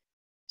quickly.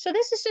 So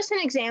this is just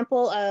an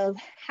example of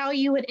how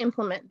you would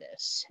implement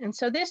this. And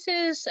so this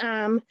is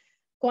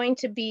going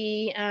to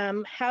be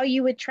how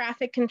you would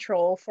traffic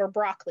control for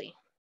broccoli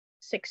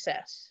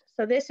success.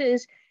 So this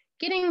is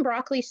getting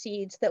broccoli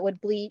seeds that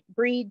would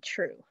breed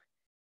true.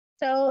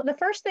 So the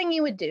first thing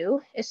you would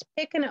do is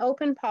pick an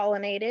open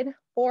pollinated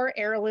or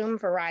heirloom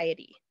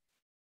variety.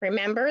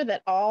 Remember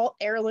that all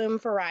heirloom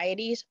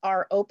varieties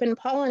are open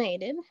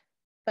pollinated,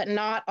 but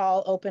not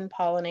all open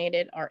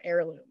pollinated are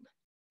heirloom.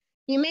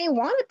 You may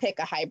want to pick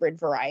a hybrid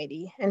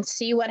variety and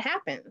see what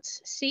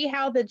happens. See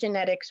how the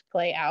genetics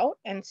play out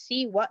and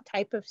see what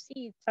type of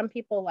seeds. Some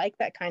people like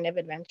that kind of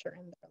adventure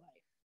in their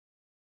life.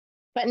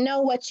 But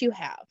know what you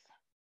have.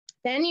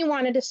 Then you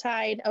want to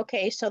decide,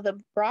 okay, so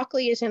the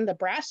broccoli is in the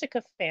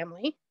brassica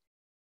family.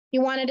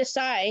 You want to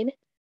decide,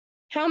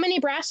 how many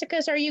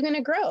brassicas are you going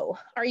to grow?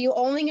 Are you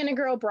only going to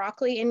grow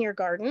broccoli in your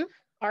garden?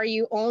 Are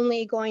you going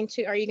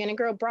to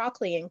grow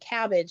broccoli and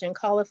cabbage and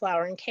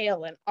cauliflower and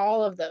kale and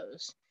all of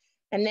those?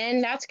 And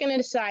then that's going to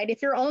decide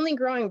if you're only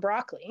growing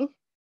broccoli,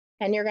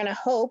 and you're going to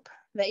hope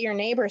that your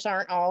neighbors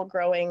aren't all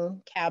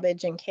growing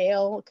cabbage and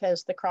kale,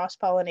 because the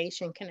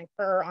cross-pollination can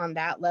occur on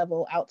that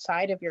level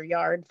outside of your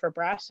yard for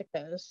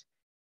brassicas.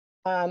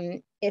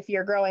 If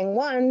you're growing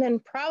one, then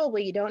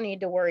probably you don't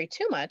need to worry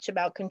too much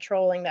about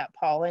controlling that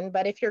pollen.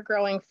 But if you're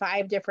growing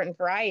 5 different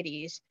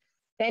varieties,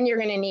 then you're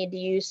going to need to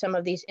use some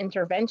of these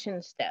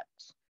intervention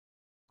steps,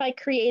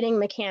 like creating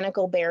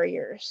mechanical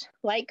barriers,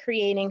 like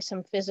creating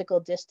some physical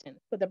distance.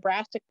 With a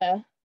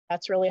brassica,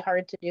 that's really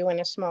hard to do in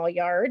a small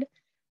yard.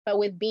 But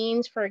with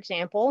beans, for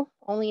example,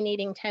 only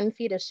needing 10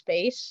 feet of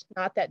space,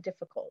 not that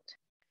difficult.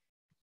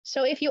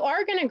 So if you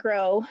are going to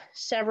grow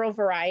several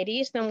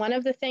varieties, then one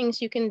of the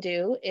things you can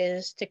do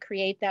is to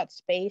create that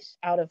space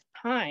out of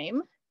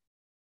time.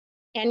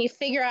 And you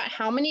figure out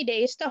how many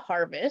days to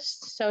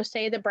harvest. So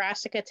say the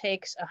brassica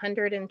takes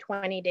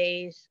 120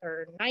 days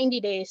or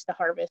 90 days to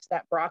harvest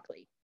that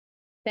broccoli.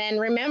 Then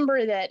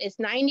remember that it's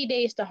 90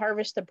 days to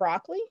harvest the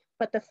broccoli,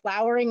 but the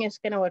flowering is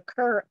going to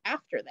occur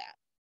after that.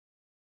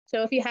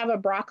 So if you have a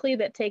broccoli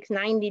that takes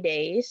 90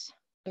 days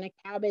and a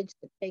cabbage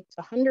that takes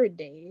 100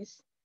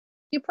 days,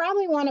 you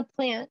probably want to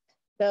plant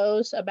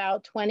those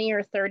about 20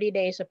 or 30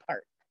 days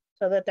apart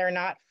so that they're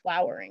not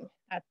flowering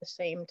at the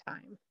same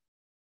time.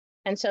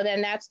 And so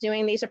then that's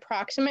doing these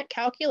approximate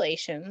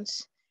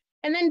calculations.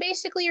 And then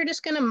basically you're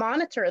just going to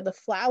monitor the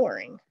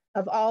flowering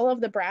of all of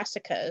the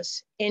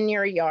brassicas in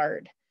your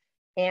yard.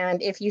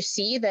 And if you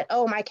see that,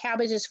 oh, my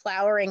cabbage is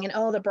flowering and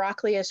oh, the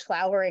broccoli is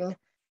flowering,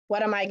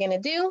 what am I going to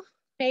do?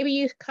 Maybe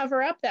you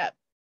cover up that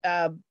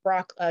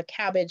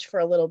cabbage for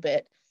a little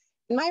bit.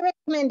 My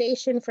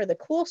recommendation for the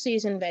cool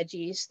season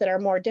veggies that are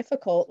more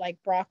difficult, like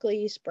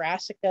broccolis,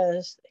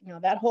 brassicas,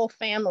 that whole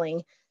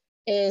family,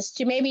 is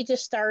to maybe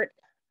just start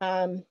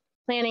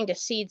planning to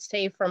seed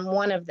save from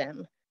one of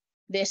them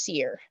this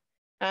year.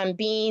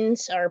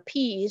 Beans or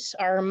peas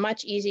are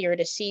much easier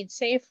to seed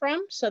save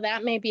from, so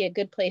that may be a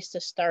good place to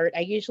start.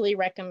 I usually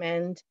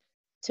recommend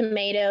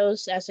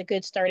tomatoes as a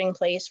good starting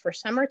place for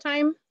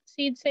summertime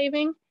seed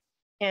saving,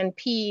 and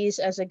peas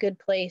as a good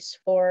place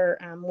for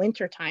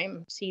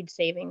wintertime seed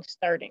saving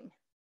starting.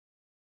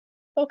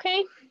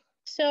 Okay,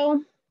 so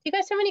do you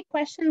guys have any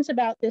questions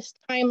about this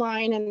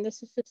timeline? And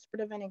this is just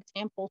sort of an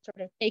example,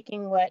 sort of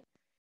taking what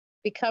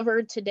we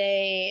covered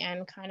today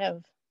and kind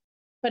of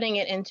putting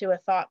it into a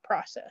thought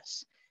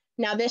process.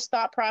 Now, this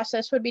thought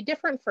process would be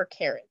different for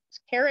carrots.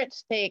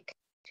 Carrots take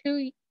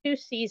two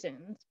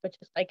seasons, which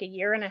is like a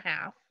year and a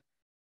half,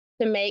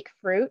 to make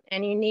fruit,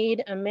 and you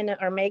need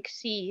make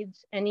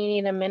seeds, and you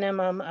need a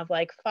minimum of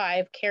like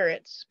 5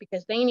 carrots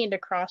because they need to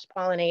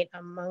cross-pollinate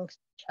amongst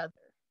each other.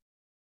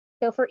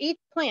 So for each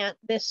plant,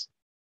 this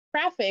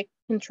traffic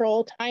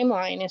control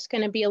timeline is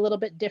going to be a little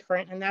bit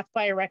different, and that's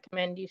why I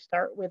recommend you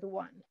start with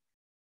one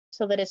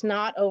so that it's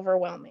not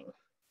overwhelming.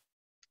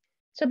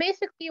 So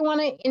basically, you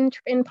want to,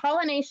 in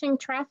pollination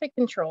traffic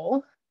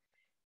control,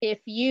 if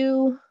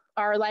you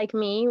are like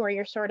me, where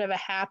you're sort of a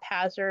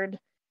haphazard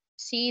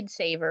seed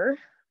saver,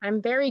 I'm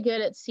very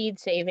good at seed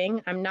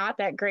saving. I'm not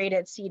that great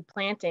at seed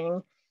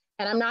planting,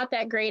 and I'm not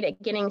that great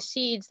at getting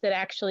seeds that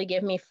actually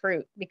give me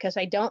fruit because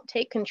I don't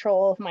take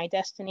control of my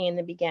destiny in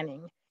the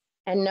beginning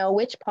and know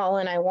which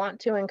pollen I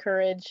want to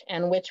encourage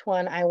and which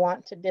one I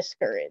want to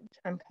discourage.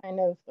 I'm kind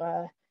of,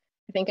 I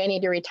think I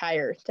need to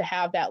retire to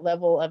have that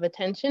level of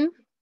attention.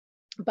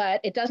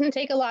 But it doesn't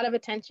take a lot of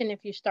attention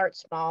if you start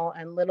small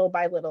and little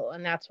by little,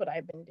 and that's what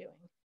I've been doing.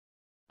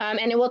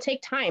 And it will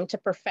take time to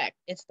perfect.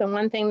 It's the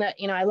one thing that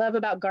I love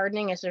about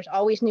gardening is there's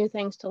always new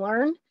things to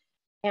learn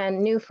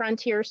and new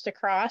frontiers to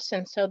cross.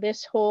 And so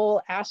this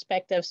whole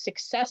aspect of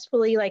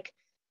successfully, like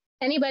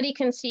anybody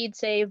can seed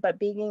save, but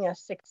being a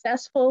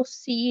successful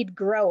seed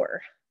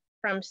grower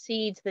from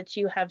seeds that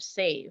you have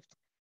saved.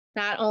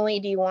 Not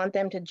only do you want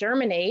them to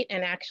germinate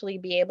and actually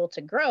be able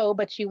to grow,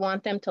 but you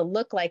want them to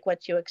look like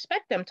what you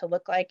expect them to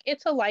look like.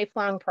 It's a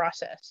lifelong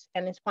process,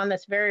 and it's one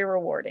that's very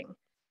rewarding.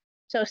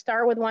 So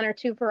start with 1 or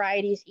 2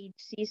 varieties each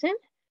season,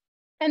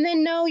 and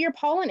then know your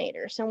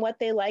pollinators and what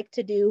they like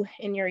to do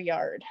in your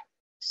yard.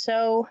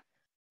 So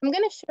I'm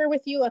going to share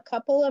with you a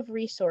couple of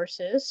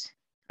resources.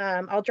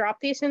 I'll drop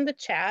these in the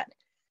chat.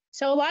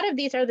 So a lot of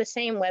these are the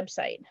same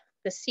website,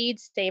 the Seed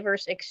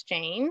Savers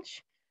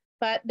Exchange,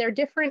 but they're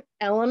different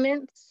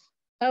elements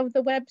of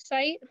the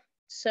website.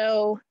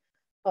 So,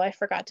 oh, I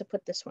forgot to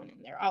put this one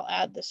in there. I'll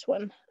add this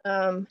one.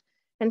 And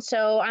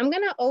so I'm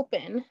going to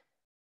open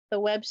the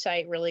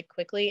website really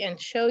quickly and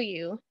show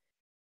you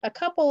a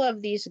couple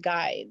of these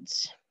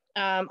guides.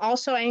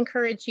 Also, I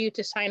encourage you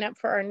to sign up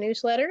for our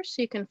newsletter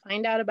so you can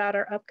find out about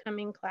our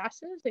upcoming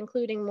classes,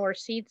 including more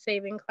seed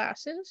saving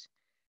classes.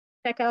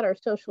 Check out our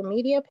social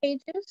media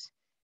pages,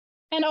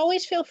 and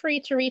always feel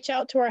free to reach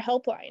out to our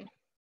helpline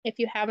if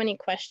you have any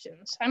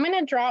questions. I'm going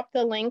to drop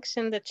the links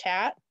in the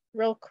chat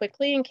real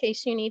quickly in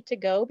case you need to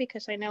go,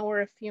 because I know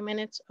we're a few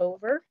minutes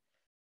over.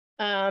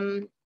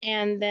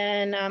 And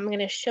then I'm going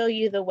to show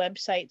you the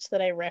websites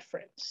that I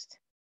referenced.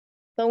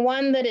 The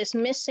one that is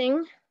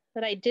missing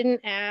that I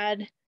didn't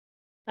add,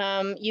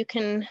 you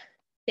can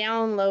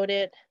download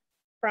it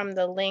from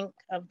the link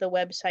of the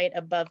website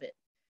above it.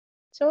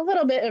 So a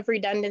little bit of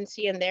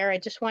redundancy in there. I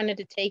just wanted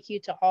to take you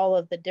to all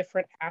of the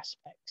different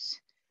aspects.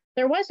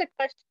 There was a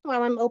question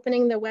while I'm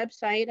opening the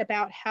website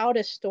about how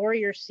to store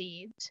your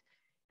seeds.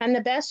 And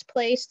the best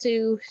place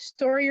to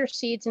store your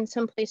seeds in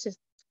some places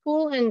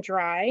cool and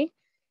dry,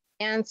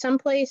 and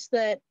someplace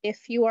that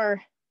if you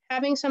are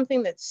having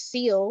something that's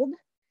sealed,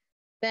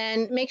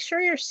 then make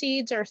sure your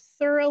seeds are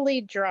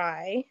thoroughly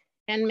dry,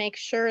 and make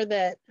sure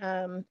that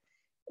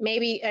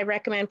maybe I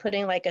recommend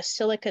putting like a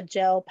silica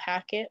gel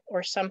packet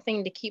or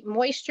something to keep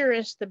moisture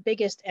is the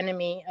biggest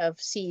enemy of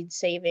seed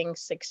saving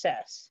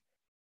success.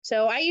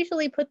 So I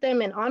usually put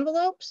them in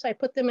envelopes. I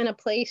put them in a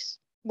place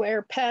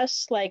where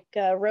pests like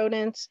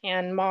rodents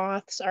and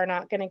moths are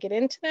not going to get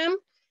into them.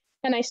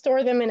 And I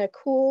store them in a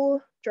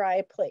cool,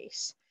 dry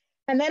place.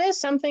 And that is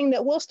something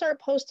that we'll start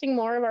posting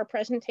more of our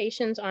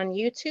presentations on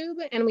YouTube.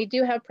 And we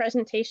do have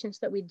presentations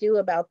that we do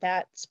about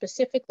that,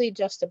 specifically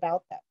just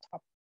about that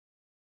topic.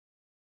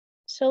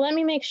 So let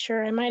me make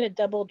sure. I might have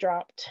double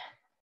dropped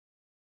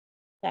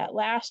that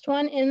last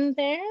one in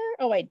there.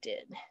 Oh, I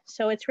did.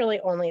 So it's really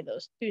only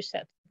those 2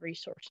 sets of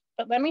resources.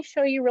 But let me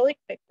show you really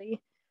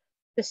quickly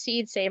the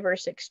Seed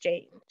Savers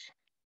Exchange.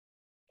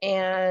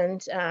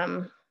 And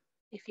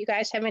if you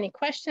guys have any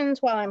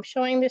questions while I'm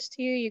showing this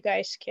to you, you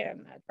guys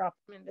can drop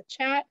them in the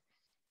chat.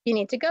 You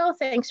need to go.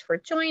 Thanks for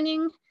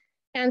joining.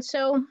 And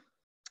so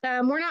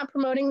we're not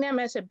promoting them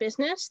as a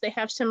business. They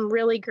have some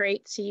really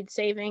great seed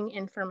saving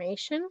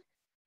information.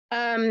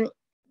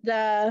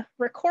 The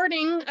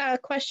recording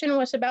question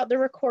was about the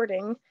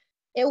recording.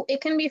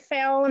 It can be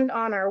found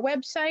on our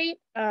website.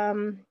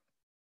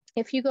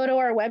 If you go to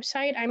our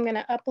website, I'm going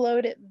to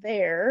upload it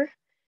there.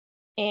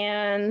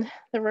 And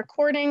the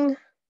recording,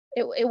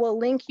 it will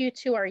link you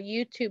to our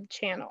YouTube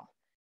channel.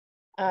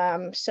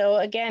 So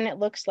again, it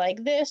looks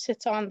like this.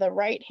 It's on the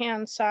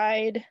right-hand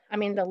side,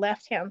 the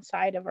left-hand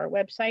side of our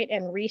website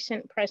and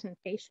recent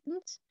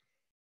presentations.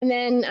 And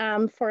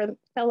then for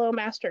fellow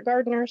master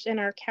gardeners in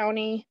our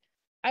county,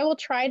 I will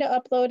try to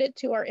upload it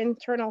to our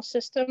internal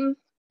system,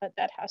 but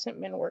that hasn't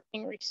been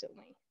working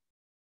recently.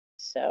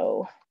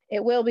 So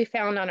it will be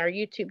found on our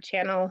YouTube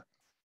channel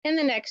in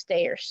the next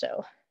day or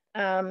so.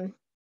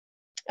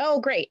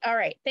 Oh, great. All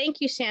right. Thank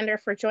you, Sandra,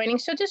 for joining.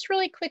 So just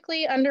really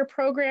quickly under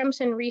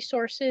programs and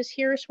resources,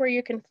 here's where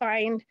you can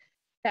find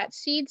that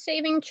seed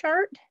saving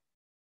chart.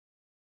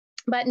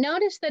 But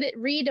notice that it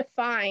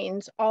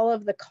redefines all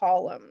of the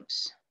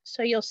columns.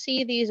 So you'll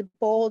see these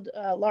bold,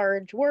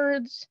 large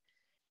words,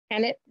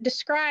 and it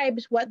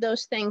describes what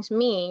those things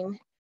mean.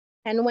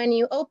 And when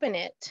you open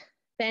it,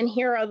 then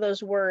here are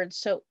those words.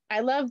 So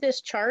I love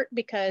this chart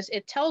because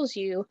it tells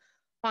you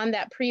on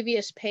that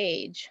previous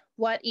page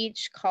what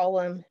each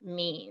column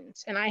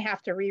means. And I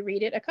have to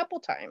reread it a couple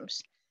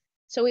times.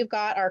 So we've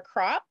got our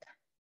crop,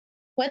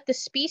 what the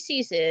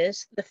species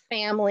is, the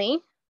family,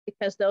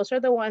 because those are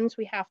the ones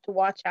we have to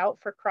watch out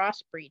for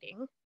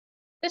crossbreeding.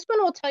 This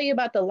one will tell you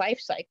about the life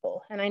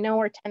cycle. And I know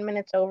we're 10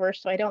 minutes over,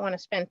 so I don't want to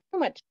spend too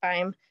much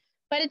time.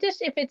 But it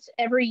just, if it's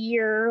every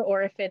year,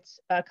 or if it's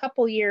a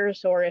couple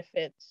years, or if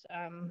it's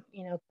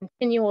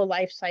continual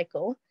life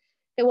cycle,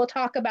 it will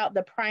talk about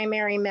the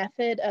primary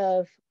method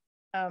of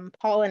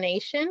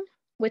pollination,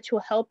 which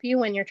will help you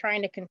when you're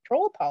trying to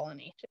control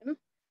pollination.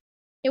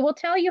 It will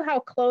tell you how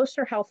close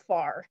or how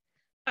far.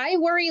 I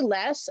worry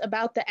less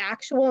about the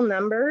actual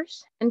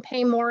numbers and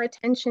pay more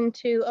attention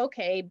to,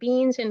 okay,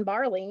 beans and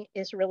barley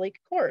is really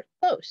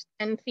close,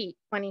 10 feet,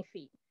 20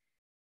 feet.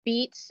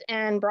 Beets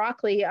and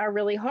broccoli are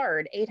really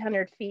hard,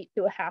 800 feet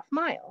to a half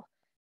mile.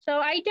 So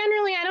I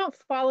don't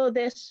follow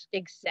this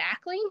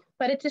exactly,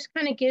 but it just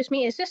kind of gives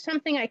me, is this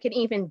something I can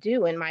even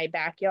do in my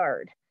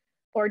backyard?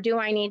 Or do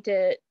I need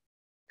to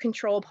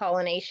control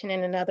pollination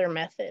in another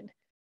method?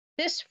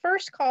 This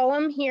first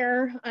column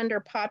here under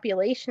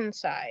population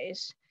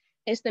size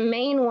is the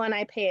main one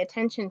I pay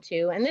attention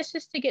to. And this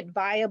is to get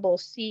viable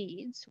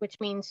seeds, which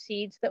means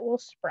seeds that will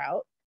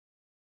sprout.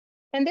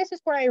 And this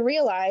is where I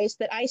realized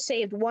that I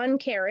saved 1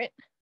 carrot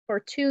for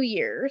 2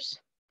 years.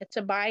 It's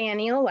a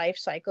biennial life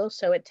cycle,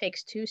 so it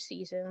takes 2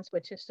 seasons,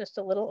 which is just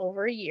a little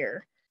over a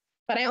year.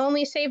 But I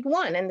only saved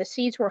 1, and the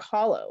seeds were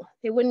hollow.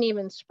 They wouldn't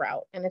even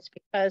sprout. And it's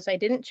because I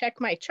didn't check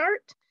my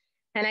chart,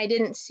 and I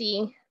didn't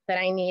see that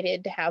I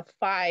needed to have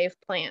 5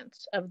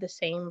 plants of the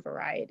same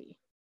variety.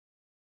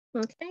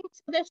 Okay,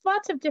 so there's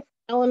lots of different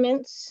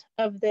elements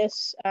of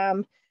this.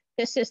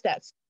 This is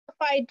that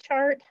simplified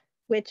chart,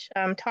 which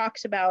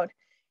talks about,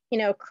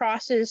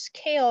 crosses,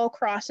 kale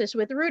crosses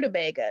with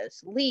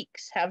rutabagas,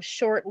 leeks have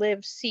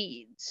short-lived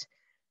seeds.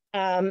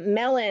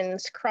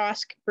 Melons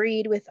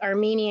crossbreed with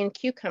Armenian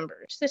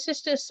cucumbers. This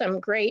is just some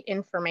great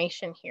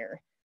information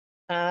here.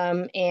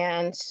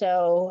 And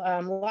so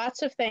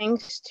lots of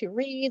things to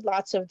read,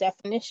 lots of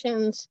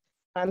definitions.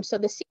 So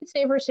the Seed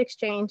Savers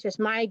Exchange is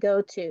my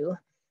go-to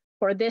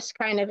for this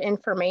kind of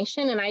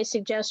information, and I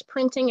suggest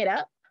printing it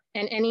up.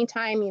 And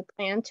anytime you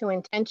plan to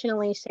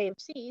intentionally save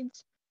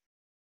seeds,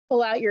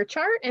 pull out your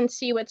chart and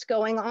see what's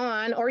going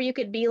on. Or you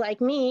could be like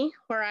me,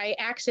 where I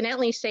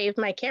accidentally saved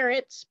my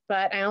carrots,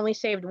 but I only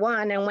saved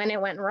 1. And when it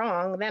went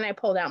wrong, then I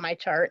pulled out my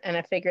chart and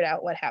I figured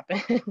out what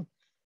happened.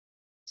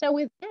 So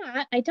with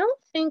that, I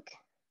don't think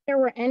there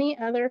were any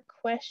other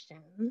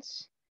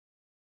questions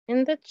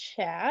in the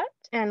chat.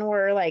 And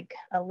we're like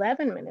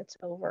 11 minutes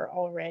over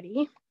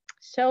already.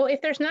 So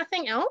if there's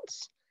nothing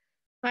else,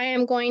 I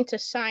am going to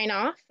sign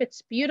off.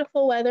 It's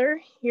beautiful weather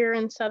here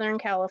in Southern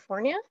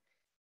California.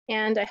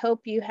 And I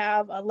hope you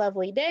have a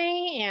lovely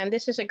day. And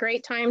this is a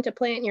great time to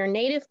plant your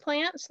native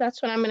plants.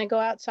 That's what I'm going to go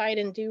outside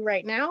and do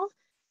right now.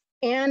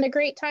 And a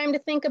great time to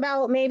think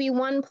about maybe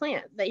 1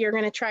 plant that you're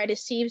going to try to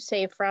seed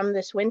save from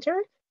this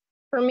winter.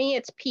 For me,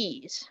 it's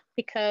peas,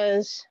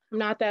 because I'm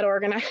not that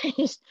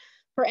organized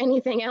for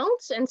anything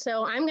else. And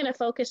so I'm going to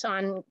focus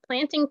on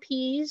planting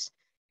peas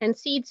and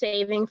seed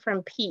saving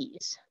from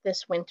peas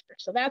this winter.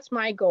 So that's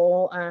my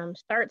goal.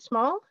 Start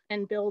small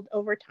and build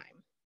over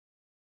time.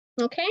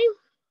 Okay.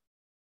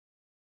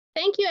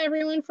 Thank you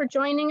everyone for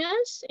joining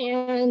us,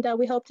 and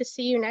we hope to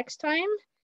see you next time.